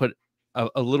 I'm going to put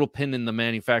a little pin in the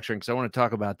manufacturing because I want to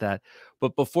talk about that.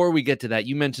 But before we get to that,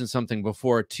 you mentioned something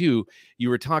before too. You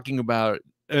were talking about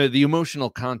the emotional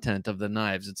content of the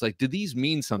knives. It's like, do these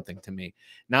mean something to me?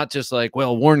 Not just like,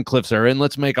 well, Wharncliffes are in,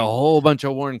 let's make a whole bunch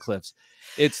of Wharncliffes.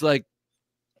 It's like,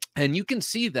 and you can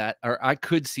see that, or I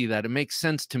could see that. It makes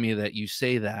sense to me that you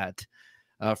say that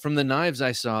from the knives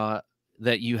I saw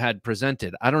that you had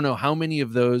presented. I don't know how many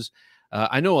of those.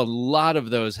 I know a lot of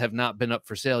those have not been up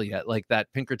for sale yet, like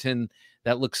that Pinkerton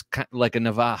that looks like a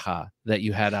Navaja that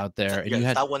you had out there. And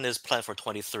that one is planned for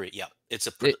 23. Yeah, it's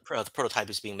the prototype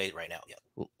is being made right now.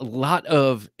 Yeah, a lot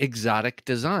of exotic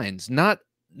designs, not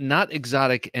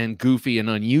exotic and goofy and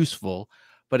unuseful,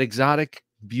 but exotic,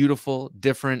 beautiful,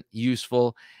 different,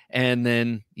 useful. And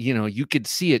then, you could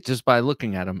see it just by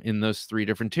looking at them in those 3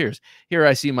 different tiers. Here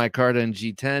I see micarta and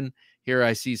G10. Here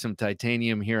I see some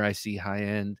titanium. Here I see high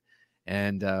end.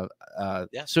 And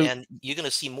so and you're going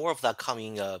to see more of that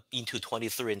coming into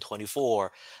 23 and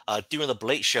 24 during the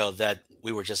Blade show that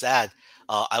we were just at.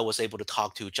 I was able to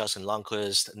talk to Justin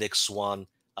Lundquist, Nick Swan,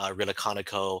 Rilla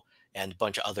Conoco, and a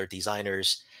bunch of other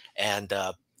designers, and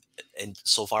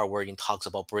so far we're in talks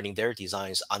about bringing their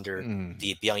designs under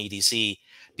the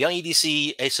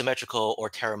BeyondEDC, Asymmetrical, or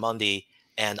Terra Mundi,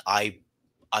 and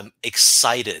I'm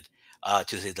excited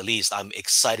to say the least. I'm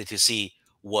excited to see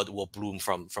what will bloom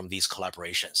from these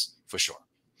collaborations for sure.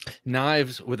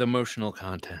 Knives with emotional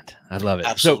content. I love it.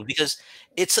 Absolutely, because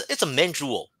it's a main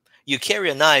jewel. You carry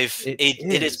a knife,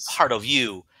 it is part of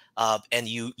you, and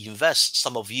you invest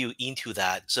some of you into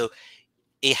that. So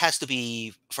it has to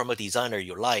be from a designer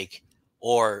you like,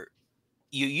 or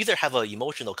you either have an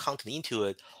emotional content into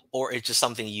it, or it's just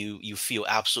something you feel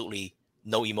absolutely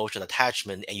no emotional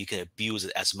attachment, and you can abuse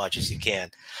it as much as you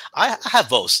can. I have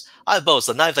both.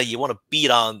 The knife that you want to beat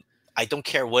on, I don't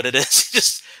care what it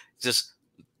is. just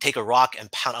take a rock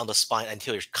and pound on the spine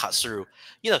until it cuts through.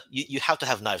 You have to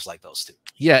have knives like those too.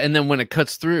 Yeah, and then when it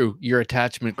cuts through, your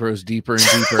attachment grows deeper and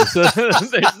deeper. So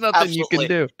there's nothing you can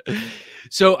do.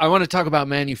 So I want to talk about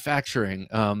manufacturing,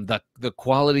 the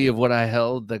quality of what I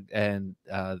held, and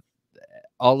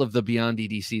all of the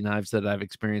BeyondEDC knives that I've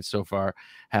experienced so far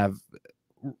have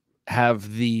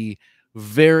the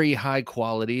very high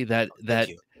quality that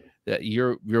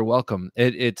you're welcome.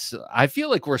 I feel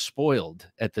like we're spoiled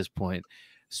at this point.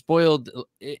 Spoiled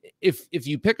if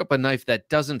you pick up a knife that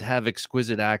doesn't have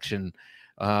exquisite action,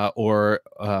 or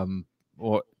some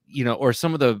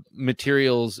of the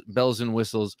materials, bells and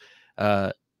whistles,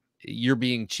 you're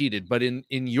being cheated. But in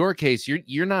your case,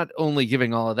 you're not only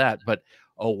giving all of that, but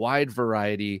a wide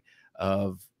variety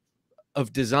of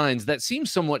designs that seem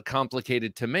somewhat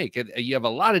complicated to make. You have a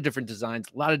lot of different designs,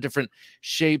 a lot of different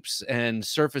shapes and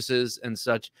surfaces and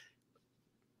such.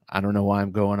 I don't know why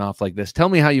I'm going off like this. Tell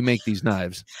me how you make these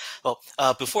knives. Well,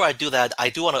 before I do that, I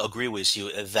do want to agree with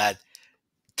you that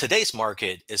today's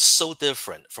market is so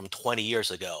different from 20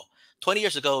 years ago. 20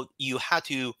 years ago, you had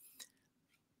to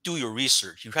do your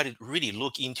research. You had to really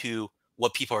look into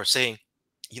what people are saying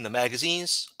in the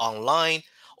magazines, online,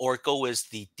 or go with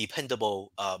the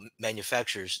dependable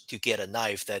manufacturers to get a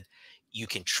knife that you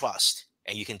can trust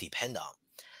and you can depend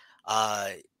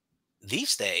on.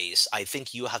 These days, I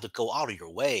think you have to go out of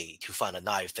your way to find a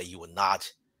knife that you will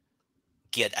not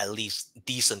get at least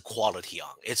decent quality on.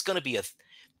 It's going to be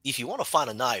if you want to find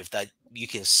a knife that you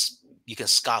can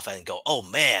scoff at and go, oh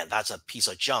man, that's a piece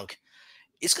of junk.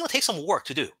 It's going to take some work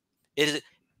to do.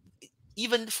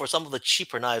 Even for some of the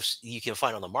cheaper knives you can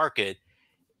find on the market,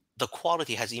 the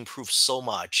quality has improved so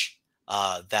much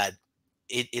that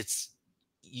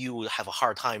you will have a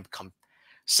hard time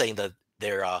saying that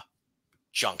they're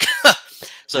junk.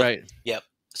 So right. Yeah.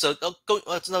 So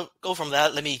let's go from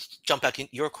that. Let me jump back in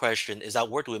your question. Is that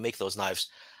where do we make those knives?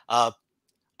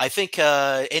 I think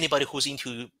anybody who's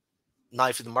into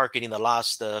knife marketing in the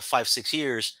last 5-6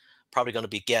 years probably going to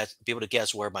be able to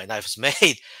guess where my knife is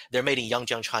made. They're made in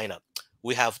Yangjiang, China.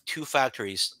 We have 2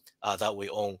 factories that we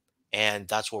own, and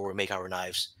that's where we make our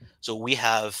knives. So we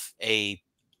have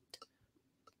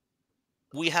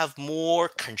more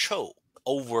control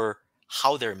over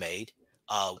how they're made,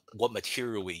 what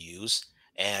material we use,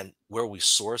 and where we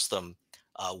source them,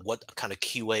 what kind of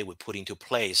QA we put into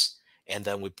place, and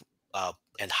then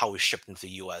and how we ship them to the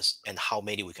U.S. and how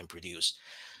many we can produce.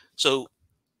 So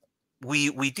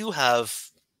we do have,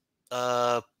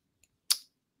 I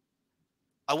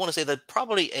want to say that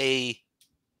probably a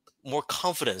more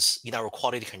confidence in our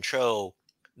quality control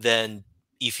than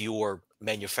if you were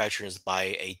manufacturing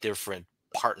by a different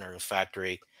partner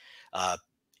factory, uh,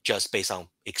 just based on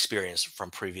experience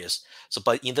from previous. So,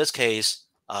 but in this case,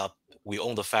 we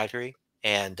own the factory,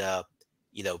 and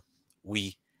you know,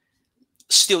 we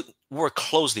still work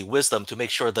closely with them to make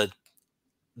sure that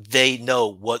they know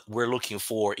what we're looking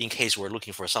for in case we're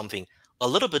looking for something a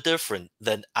little bit different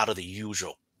than out of the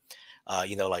usual.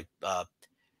 Like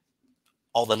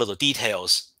all the little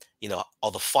details,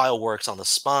 all the fireworks on the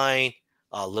spine,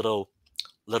 little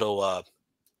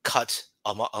cut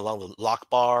along the lock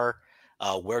bar.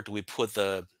 Where do we put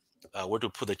the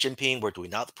jimping? Where do we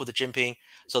not put the jimping?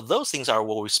 So those things are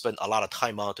what we spend a lot of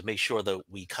time on to make sure that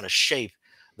we kind of shape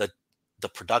the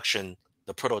production,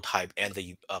 the prototype, and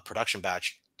the production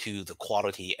batch to the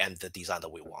quality and the design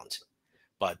that we want.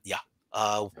 But yeah,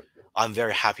 I'm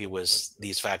very happy with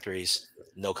these factories.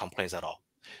 No complaints at all.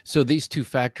 So these 2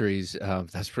 factories,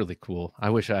 that's really cool. I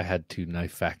wish I had 2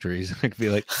 knife factories. I could be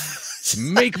like,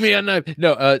 make me a knife.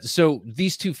 No, so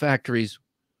these 2 factories,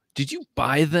 did you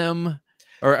buy them,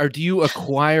 or do you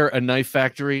acquire a knife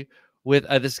factory with?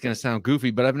 This is going to sound goofy,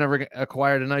 but I've never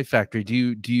acquired a knife factory.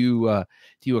 Do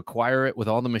you acquire it with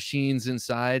all the machines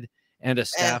inside and a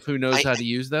staff who knows how to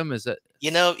use them? Is it?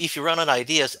 If you run out of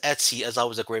ideas, Etsy is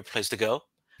always a great place to go.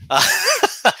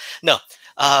 No.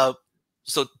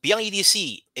 So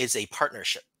BeyondEDC is a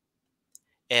partnership,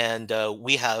 and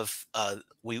we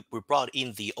brought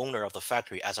in the owner of the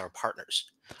factory as our partners.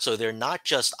 So they're not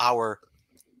just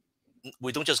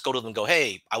we don't just go to them and go,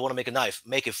 hey, I want to make a knife,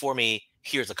 make it for me,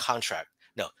 here's a contract.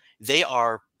 No, they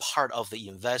are part of the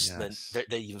investment. Yes.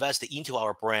 They invested into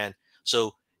our brand,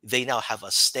 so they now have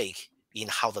a stake in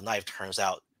how the knife turns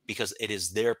out because it is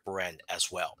their brand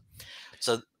as well.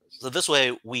 So this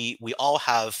way we all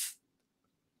have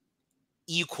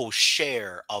equal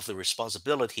share of the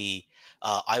responsibility.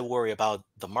 I worry about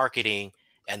the marketing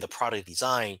and the product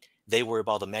design. They worry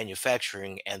about the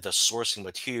manufacturing and the sourcing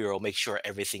material, make sure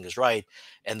everything is right.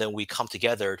 And then we come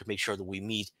together to make sure that we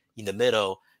meet in the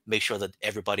middle, make sure that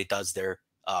everybody does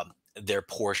their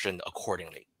portion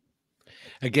accordingly.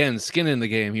 Again, skin in the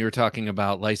game. You were talking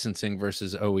about licensing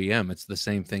versus OEM. It's the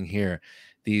same thing here.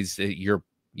 These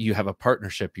you have a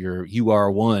partnership. You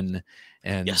are one,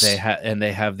 and Yes.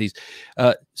 they have these.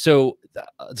 So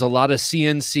it's a lot of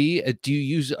CNC. Do you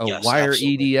use a wire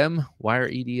absolutely. EDM? Wire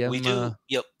EDM. We do.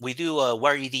 Yep, we do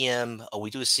wire EDM. We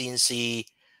do CNC.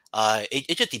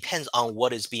 It just depends on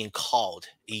what is being called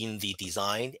in the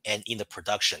design and in the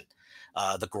production.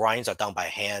 The grinds are done by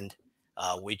hand,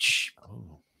 which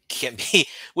can be,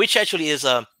 which actually is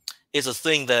a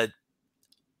thing that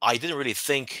I didn't really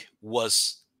think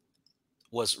was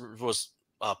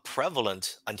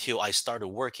prevalent until I started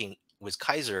working with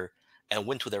Kaiser and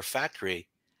went to their factory,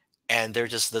 and they're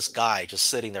just this guy just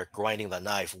sitting there grinding the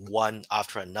knife one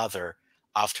after another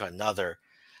after another.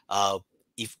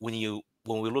 If when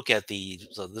we look at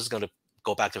so this is going to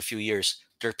go back to a few years,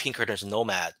 their Pinkerton's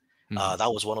Nomad.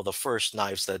 That was one of the first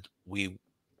knives that we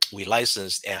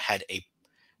licensed and had a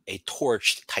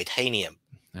torched titanium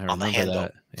on the handle.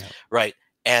 Yeah. Right.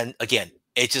 And again,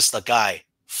 it's just a guy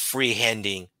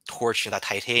freehanding, torching that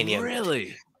titanium.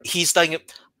 Really? He's done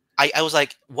it. I was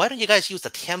like, why don't you guys use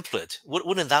the template?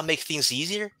 Wouldn't that make things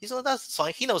easier? He's like, that's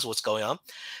fine. He knows what's going on.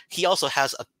 He also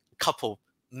has a couple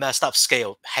messed up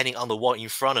scale hanging on the wall in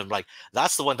front of him. Like,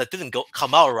 that's the one that didn't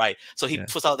come out right. So he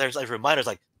puts out there's like reminders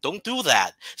like, don't do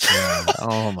that. Yeah.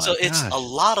 Oh my So it's gosh. a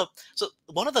lot of, so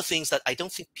one of the things that I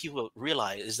don't think people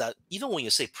realize is that even when you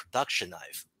say production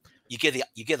knife, you get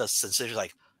the sensation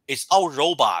like it's all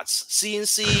robots,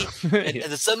 CNC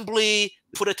and assembly,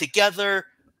 put it together,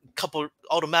 couple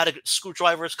automatic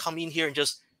screwdrivers come in here and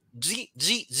just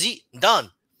z done.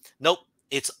 Nope,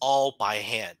 it's all by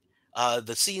hand.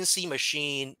 The CNC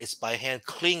machine is by hand.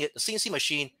 Clean it. The CNC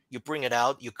machine, you bring it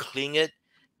out, you clean it,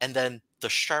 and then the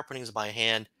sharpening is by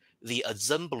hand. The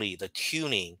assembly, the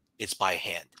tuning it's by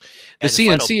hand. The And the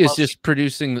final CNC is buff, just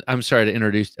producing. I'm sorry to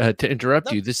interrupt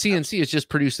no, you. The CNC is just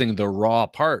producing the raw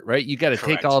part, right? You got to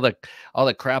take correct. all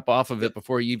the crap off of Yep. it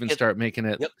before you even Get, start making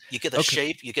it. yep. You get the Okay.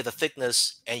 shape, you get the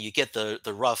thickness, and you get the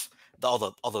rough, all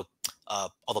the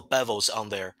bevels on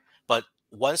there. But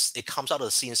once it comes out of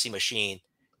the CNC machine,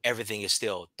 everything is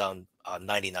still done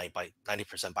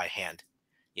 90% by hand.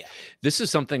 Yeah. This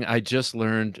is something I just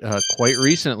learned quite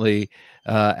recently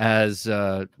as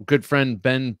good friend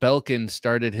Ben Belkin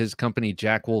started his company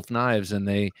Jack Wolf Knives, and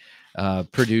they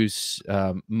produce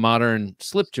modern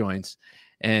slip joints,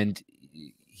 and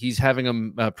he's having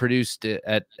them produced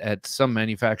at some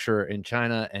manufacturer in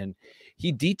China, and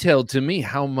he detailed to me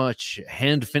how much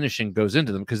hand finishing goes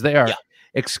into them because they are Yeah.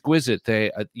 exquisite.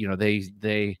 They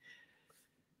they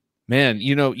man,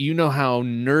 you know how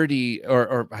nerdy,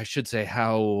 or I should say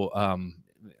how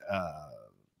uh,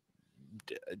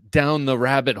 down the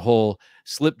rabbit hole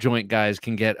slip joint guys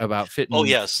can get about Oh fitting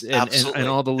yes, and absolutely,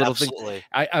 all the little things. absolutely.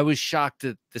 I was shocked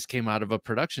that this came out of a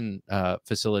production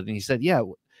facility. And he said, "Yeah,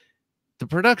 the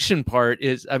production part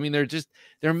is, I mean,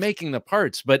 they're making the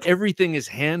parts, but everything is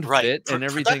hand Right. fit and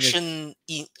everything is Production.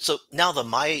 So now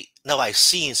I've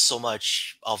seen so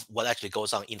much of what actually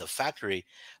goes on in the factory.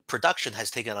 Production has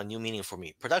taken a new meaning for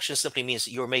me. Production simply means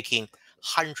you're making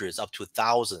hundreds up to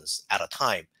thousands at a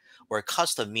time, where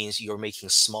custom means you're making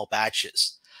small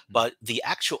batches. But the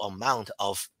actual amount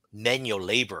of manual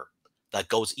labor that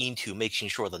goes into making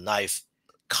sure the knife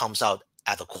comes out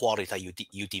at the quality that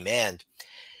you demand,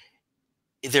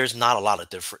 there's not a lot of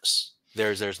difference.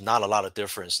 There's not a lot of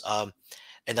difference.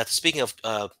 And that speaking of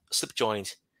slip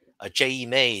joint, JE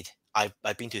made. I've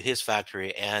been to his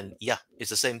factory, and yeah,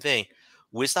 it's the same thing.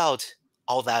 Without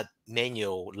all that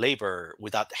manual labor,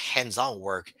 without hands-on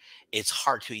work, it's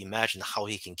hard to imagine how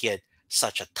he can get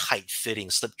such a tight-fitting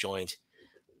slip joint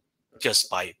just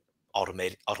by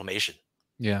automation.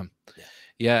 yeah. Yeah.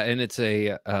 Yeah, and it's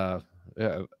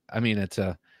I mean, it's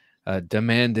a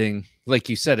demanding, like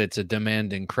you said, it's a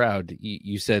demanding crowd.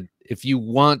 You said if you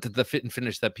want the fit and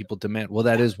finish that people demand, well,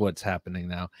 that Yeah. is what's happening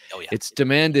now. Oh yeah. It's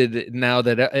demanded now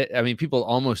that I mean, people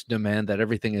almost demand that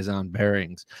everything is on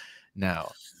bearings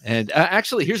now. And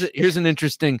actually, here's an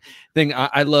interesting thing.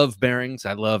 I love bearings.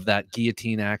 I love that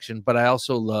guillotine action, but I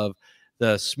also love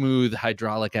the smooth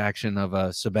hydraulic action of a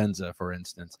Sebenza, for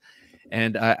instance.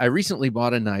 And I recently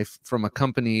bought a knife from a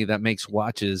company that makes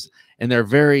watches, and they're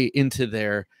very into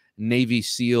their Navy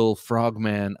SEAL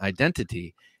frogman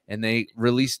identity. And they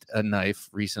released a knife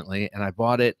recently, and I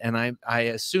bought it, and I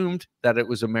assumed that it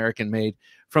was American made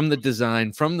from the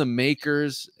design, from the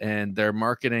makers and their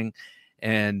marketing,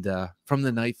 and from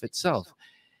the knife itself.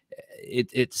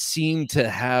 It seemed to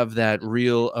have that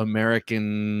real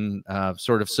American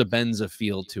sort of Sebenza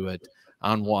feel to it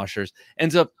on washers.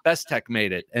 Ends up Best Tech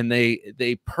made it, and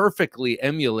they perfectly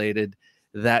emulated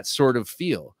that sort of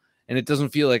feel. And it doesn't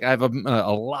feel like I have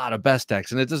a lot of Best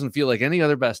Techs, and it doesn't feel like any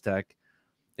other Best Tech.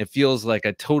 It feels like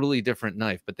a totally different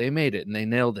knife, but they made it and they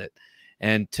nailed it.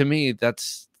 And to me,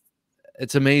 it's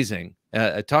amazing.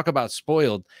 Talk about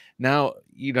spoiled. Now,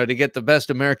 to get the best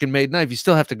American made knife, you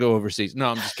still have to go overseas. No,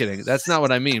 I'm just kidding. That's not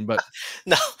what I mean. But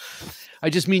No. I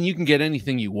just mean you can get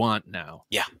anything you want now.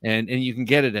 Yeah. And you can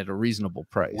get it at a reasonable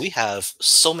price. We have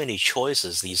so many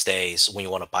choices these days when you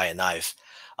want to buy a knife.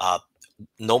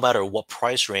 No matter what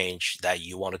price range that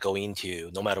you want to go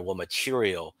into, no matter what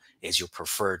material is your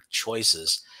preferred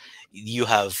choices, you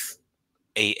have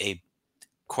a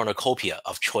cornucopia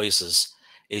of choices.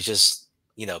 It's just,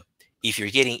 if you're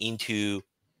getting into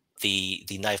the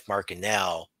knife market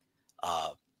now,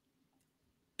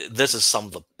 this is some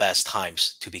of the best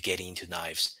times to be getting into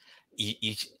knives.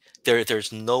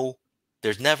 There's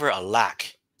never a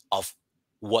lack of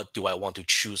what do I want to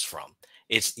choose from.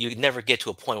 You never get to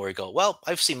a point where you go, well,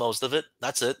 I've seen most of it.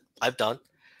 That's it. I've done.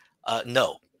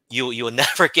 No, you will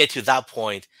never get to that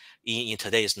point in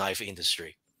today's knife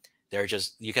industry.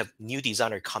 You have new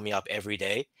designer coming up every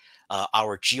day.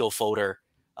 Our geo folder,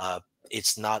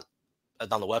 it's not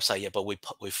on the website yet, but we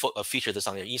featured this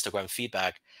on your Instagram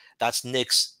feedback. That's Nick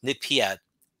Piat,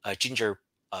 Ginger,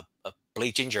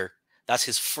 Blade Ginger. That's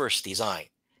his first design,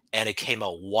 and it came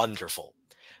out wonderful.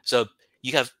 So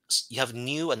you have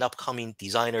new and upcoming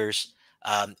designers,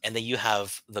 and then you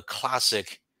have the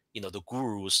classic, the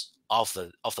gurus of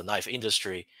the knife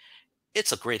industry.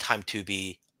 It's a great time to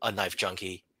be a knife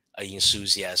junkie, an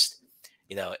enthusiast.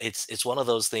 It's one of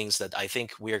those things that I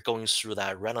think we are going through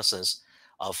that renaissance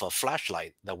of a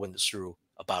flashlight that went through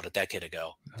about a decade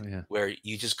ago, Oh, yeah. where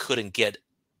you just couldn't get.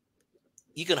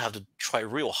 You're gonna have to try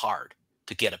real hard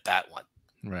to get a bad one.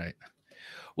 Right.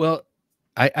 Well,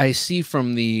 I see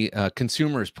from the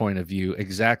consumer's point of view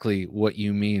exactly what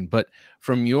you mean, but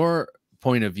from your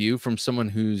point of view, from someone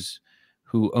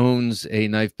who owns a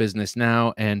knife business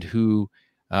now and who,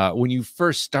 when you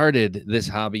first started this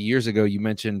hobby years ago, you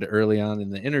mentioned early on in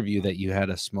the interview that you had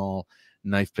a small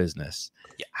knife business.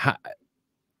 Yeah.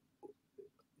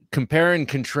 Compare and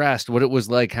contrast what it was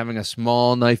like having a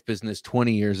small knife business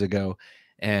 20 years ago,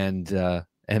 and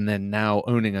then now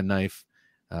owning a knife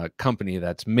company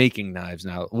that's making knives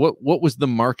now. What was the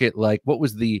market like? What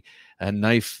was the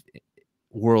knife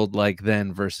world like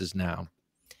then versus now?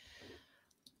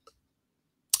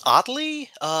 Oddly,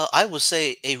 I would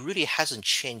say it really hasn't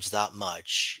changed that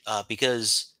much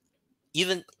because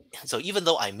even even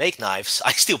though I make knives,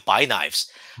 I still buy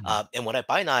knives. Mhm. And when I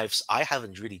buy knives, I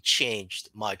haven't really changed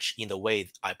much in the way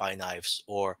I buy knives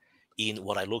or in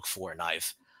what I look for a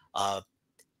knife. Uh,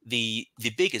 the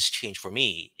biggest change for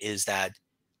me is that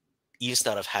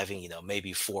instead of having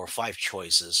maybe 4 or 5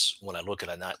 choices when I look at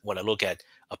when I look at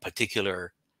a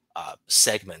particular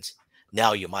segment,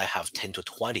 now you might have 10 to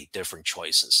 20 different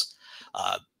choices.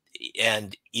 Uh,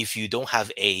 and if you don't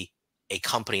have a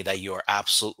company that you're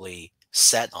absolutely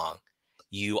set on,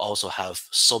 you also have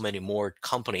so many more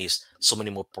companies, so many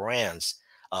more brands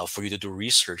for you to do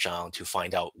research on to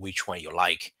find out which one you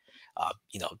like.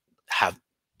 You know, have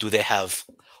do they have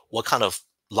what kind of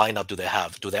lineup do they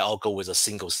have? Do they all go with a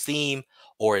single theme,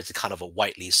 or is it kind of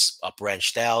a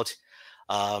branched out?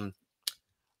 Um,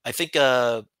 I think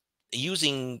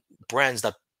using brands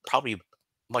that probably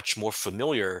much more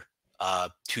familiar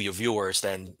to your viewers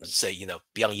than say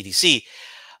Beyond EDC.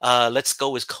 Let's go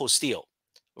with Cold Steel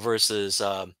versus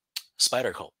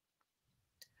Spyderco.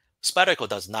 Spyderco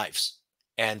does knives,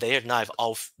 and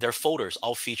their folders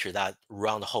all feature that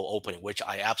round hole opening, which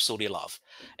I absolutely love,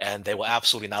 and they will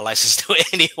absolutely not license to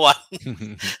anyone.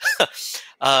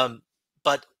 um,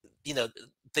 but you know,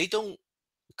 they don't.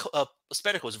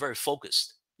 Spectacle is very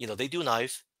focused. They do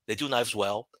knives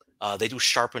well. They do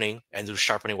sharpening and do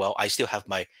sharpening well. I still have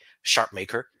my sharp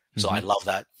maker, so I Mhm. love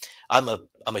that. I'm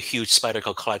a huge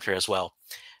Spectacle collector as well.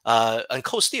 And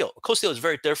Cold Steel is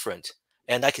very different.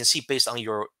 And I can see based on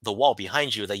the wall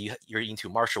behind you that you're into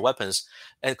martial weapons.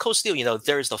 And Cold Steel,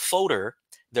 there's the folder,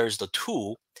 there's the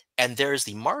tool, and there's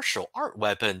the martial art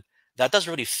weapon that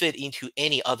doesn't really fit into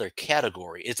any other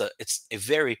category. It's a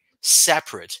very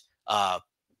separate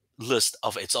list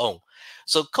of its own.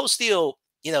 So Cold Steel,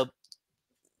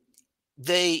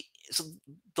 they so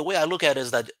the way I look at it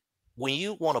is that when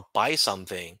you want to buy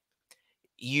something,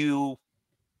 you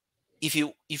if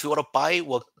you want to buy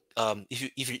what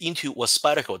if you're into what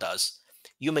Spyderco does,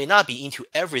 you may not be into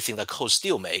everything that Cold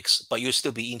Steel makes, but you'll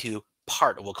still be into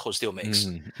part of what Cold Steel makes.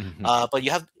 Mhm. Mhm.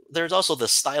 But there's also the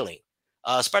styling.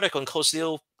 Spyderco and Cold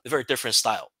Steel, a very different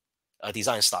style,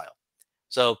 design style.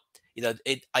 So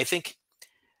I think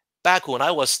back when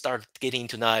I was start getting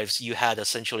into knives, you had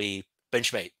essentially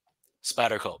Benchmade,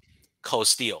 Spyderco, Cold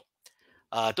Steel.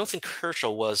 I don't think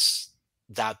Kershaw was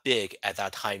that big at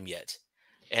that time yet.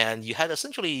 And you had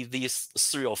essentially these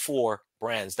 3 or 4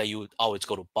 brands that you would always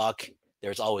go to Buck.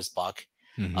 There's always Buck.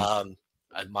 Mhm.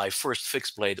 And my first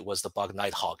fixed blade was the Buck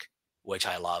Nighthawk, which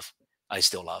I love. I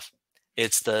still love.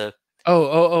 It's the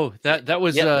Oh! y- That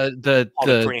was yeah, poly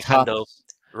the printing top. handle,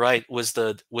 right? Was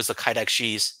the Kydex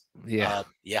sheath. Yeah,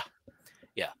 Yeah,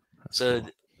 yeah. that's So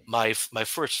cool. my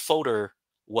first folder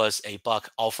was a Buck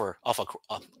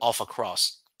Alpha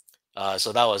Cross.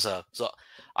 So that was so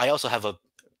I also have a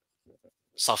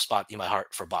soft spot in my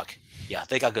heart for Buck. Yeah,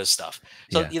 they got good stuff.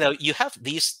 So Yeah. you have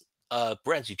these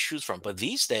brands you choose from, but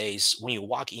these days when you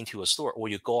walk into a store or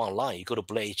you go online, you go to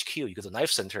Blade HQ, you go to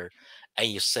Knife Center, and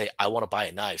you say, "I want to buy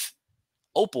a knife."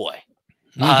 Oh boy,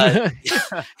 uh,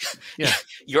 Yeah. Yeah.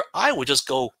 your eye would just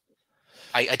go.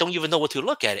 I don't even know what to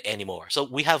look at anymore. So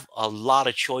we have a lot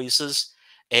of choices,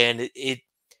 and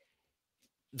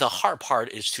the hard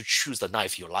part is to choose the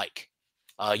knife you like.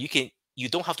 You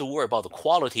don't have to worry about the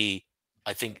quality.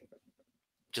 I think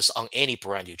just on any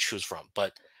brand you choose from.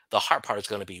 But the hard part is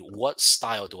going to be what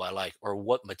style do I like or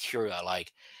what material I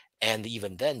like, and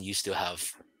even then you still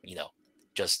have you know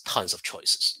just tons of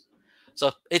choices.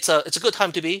 So it's a good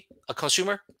time to be a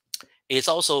consumer. It's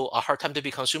also a hard time to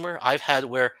be consumer. I've had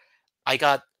where I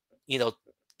got you know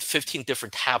 15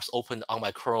 different tabs open on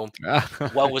my Chrome.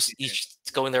 What was each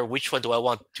going there? Which one do I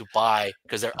want to buy?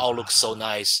 Because they all look so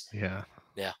nice. Yeah.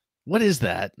 Yeah. What is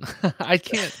that? I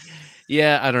can't.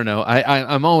 Yeah, I don't know.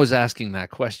 I'm always asking that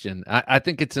question. I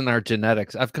think it's in our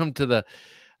genetics. I've come to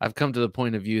the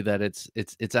point of view that it's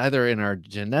either in our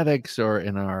genetics or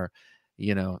in our,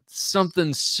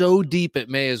 something so deep it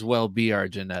may as well be our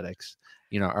genetics.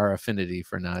 Our affinity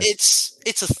for knives.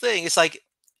 It's a thing. It's like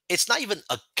it's not even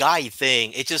a guy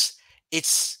thing. It's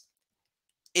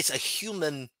a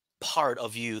human part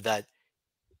of you that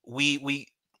we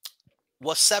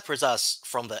what separates us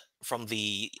from the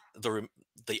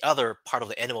other part of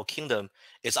the animal kingdom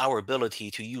is our ability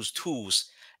to use tools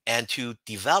and to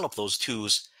develop those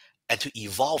tools and to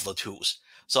evolve the tools.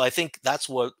 So I think that's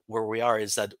where we are,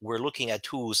 is that we're looking at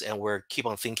tools and we're keep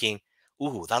on thinking,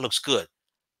 ooh, that looks good.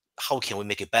 How can we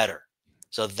make it better?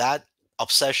 So that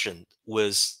obsession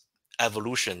with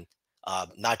evolution,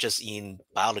 not just in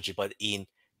biology but in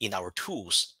our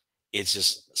tools, is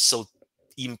just so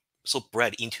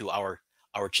bred into our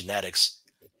genetics.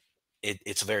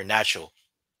 It's very natural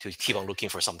to keep on looking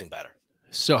for something better.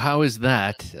 So how is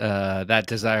that that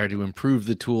desire to improve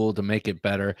the tool, to make it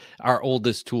better, our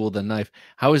oldest tool, the knife,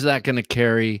 how is that going to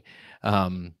carry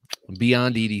beyond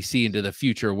EDC into the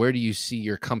future? Where do you see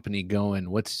your company going?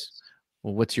 What's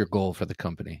your goal for the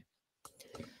company?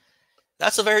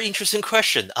 That's a very interesting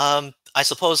question. I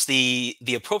suppose the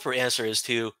appropriate answer is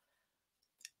to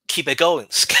keep it going,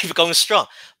 keep it going strong.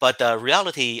 But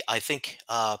reality, I think,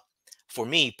 for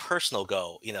me, personal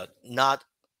goal,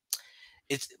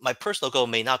 my personal goal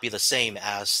may not be the same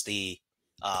as the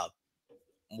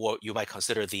what you might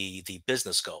consider the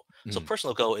business goal. So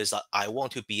personal goal is that I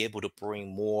want to be able to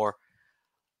bring more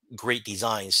great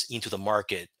designs into the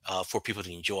market for people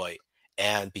to enjoy,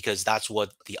 and because that's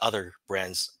what the other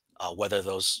brands, whether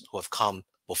those who have come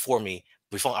before me,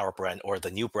 before our brand, or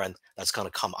the new brand that's going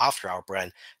to come after our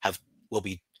brand, have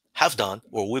done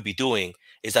or will be doing,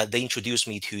 is that they introduce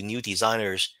me to new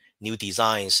designers, new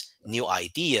designs, new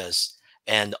ideas,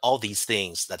 and all these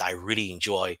things that I really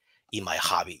enjoy in my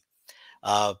hobby.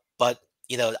 But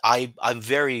I'm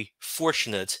very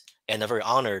fortunate and very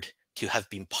honored to have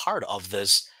been part of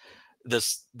this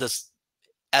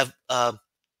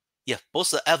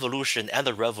both the evolution and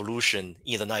the revolution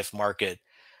in the knife market,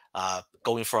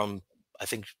 going from, I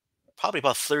think, probably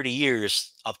about 30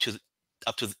 years up to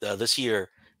this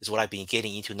year is what I've been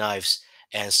getting into knives,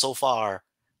 and so far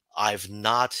I've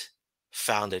not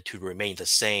found it to remain the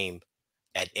same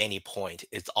at any point.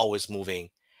 It's always moving,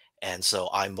 and so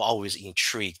I'm always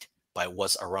intrigued by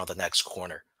what's around the next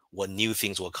corner, what new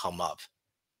things will come up.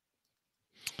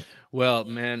 Well,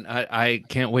 man, I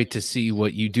can't wait to see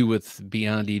what you do with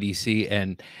Beyond EDC.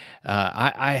 And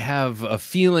I have a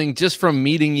feeling, just from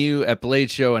meeting you at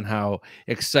Blade Show and how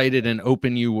excited and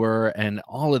open you were, and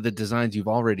all of the designs you've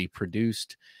already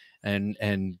produced and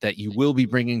that you will be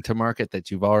bringing to market,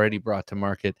 that you've already brought to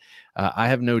market. I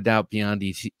have no doubt Beyond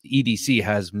EDC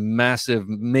has massive,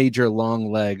 major,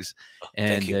 long legs,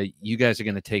 and you guys are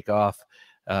going to take off.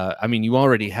 I mean, you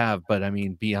already have, but I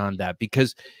mean, beyond that,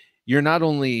 because you're not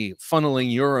only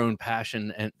funneling your own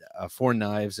passion and for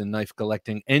knives and knife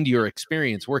collecting and your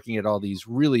experience working at all these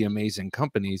really amazing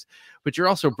companies, but you're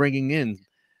also bringing in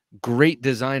great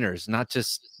designers, not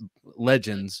just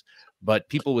legends, but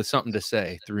people with something to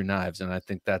say through knives. And I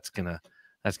think that's gonna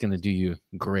do you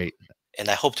great. And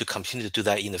I hope to continue to do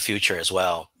that in the future as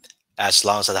well, as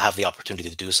long as I have the opportunity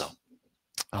to do so.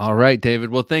 All right, David.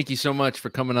 Well, thank you so much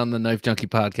for coming on the Knife Junkie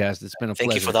podcast. It's been a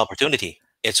pleasure. Thank you for the opportunity.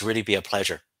 It's really been a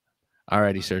pleasure. All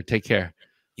righty, sir. Take care.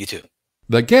 You too.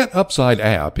 The Get Upside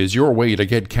app is your way to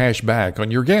get cash back on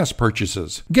your gas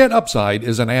purchases. Get Upside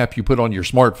is an app you put on your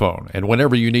smartphone, and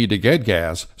whenever you need to get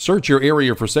gas, search your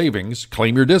area for savings,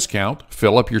 claim your discount,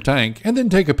 fill up your tank, and then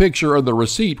take a picture of the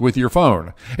receipt with your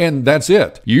phone. And that's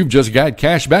it. You've just got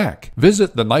cash back.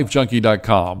 Visit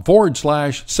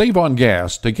TheKnifeJunkie.com/save on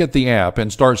gas to get the app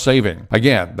and start saving.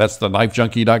 Again, that's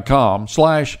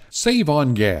TheKnifeJunkie.com/save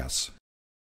on gas.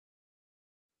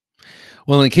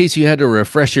 Well, in case you had to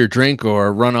refresh your drink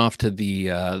or run off to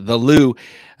the loo,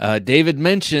 David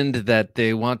mentioned that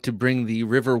they want to bring the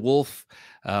River Wolf.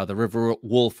 The River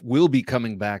Wolf will be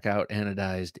coming back out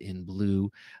anodized in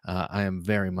blue. I am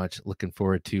very much looking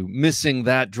forward to missing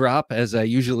that drop, as I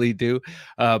usually do,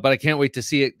 but I can't wait to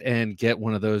see it and get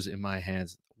one of those in my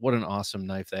hands. What an awesome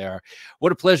knife they are.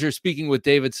 What a pleasure speaking with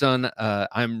David Sun.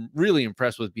 I'm really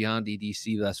impressed with Beyond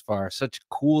EDC thus far. Such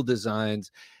cool designs,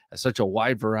 such a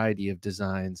wide variety of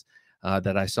designs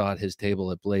that I saw at his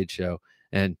table at Blade Show,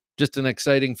 and just an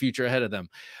exciting future ahead of them.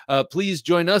 Please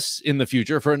join us in the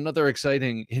future for another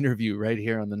exciting interview right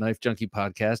here on the Knife Junkie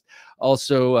podcast.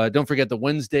 Also, don't forget the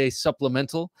Wednesday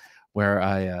supplemental, where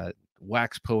I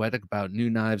wax poetic about new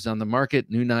knives on the market,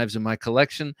 new knives in my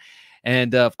collection.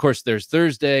 And of course, there's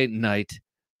Thursday night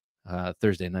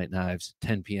knives,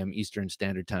 10 p.m. Eastern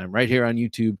Standard Time, right here on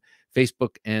YouTube,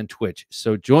 Facebook, and Twitch.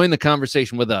 So join the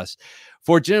conversation with us.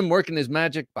 For Jim working his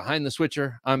magic behind the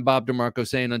switcher, I'm Bob DeMarco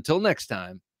saying until next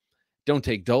time, don't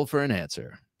take dull for an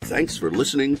answer. Thanks for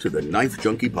listening to the Knife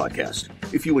Junkie podcast.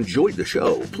 If you enjoyed the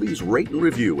show, please rate and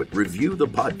review at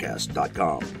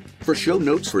reviewthepodcast.com. For show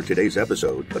notes for today's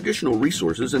episode, additional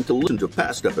resources, and to listen to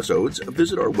past episodes,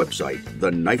 visit our website,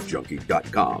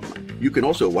 TheKnifeJunkie.com. You can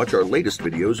also watch our latest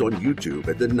videos on YouTube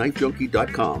at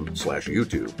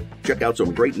TheKnifeJunkie.com/YouTube. Check out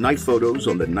some great knife photos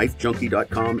on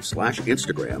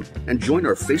TheKnifeJunkie.com/Instagram, and join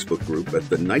our Facebook group at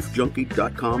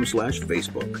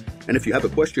TheKnifeJunkie.com/Facebook. And if you have a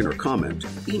question or comment,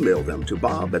 email them to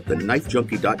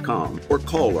bob@TheKnifeJunkie.com or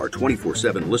call our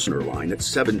 24/7 listener line at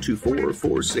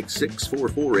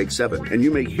 724-466-4487, and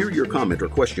you may hear your comment or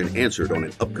question answered on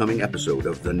an upcoming episode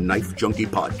of the Knife Junkie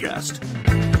podcast.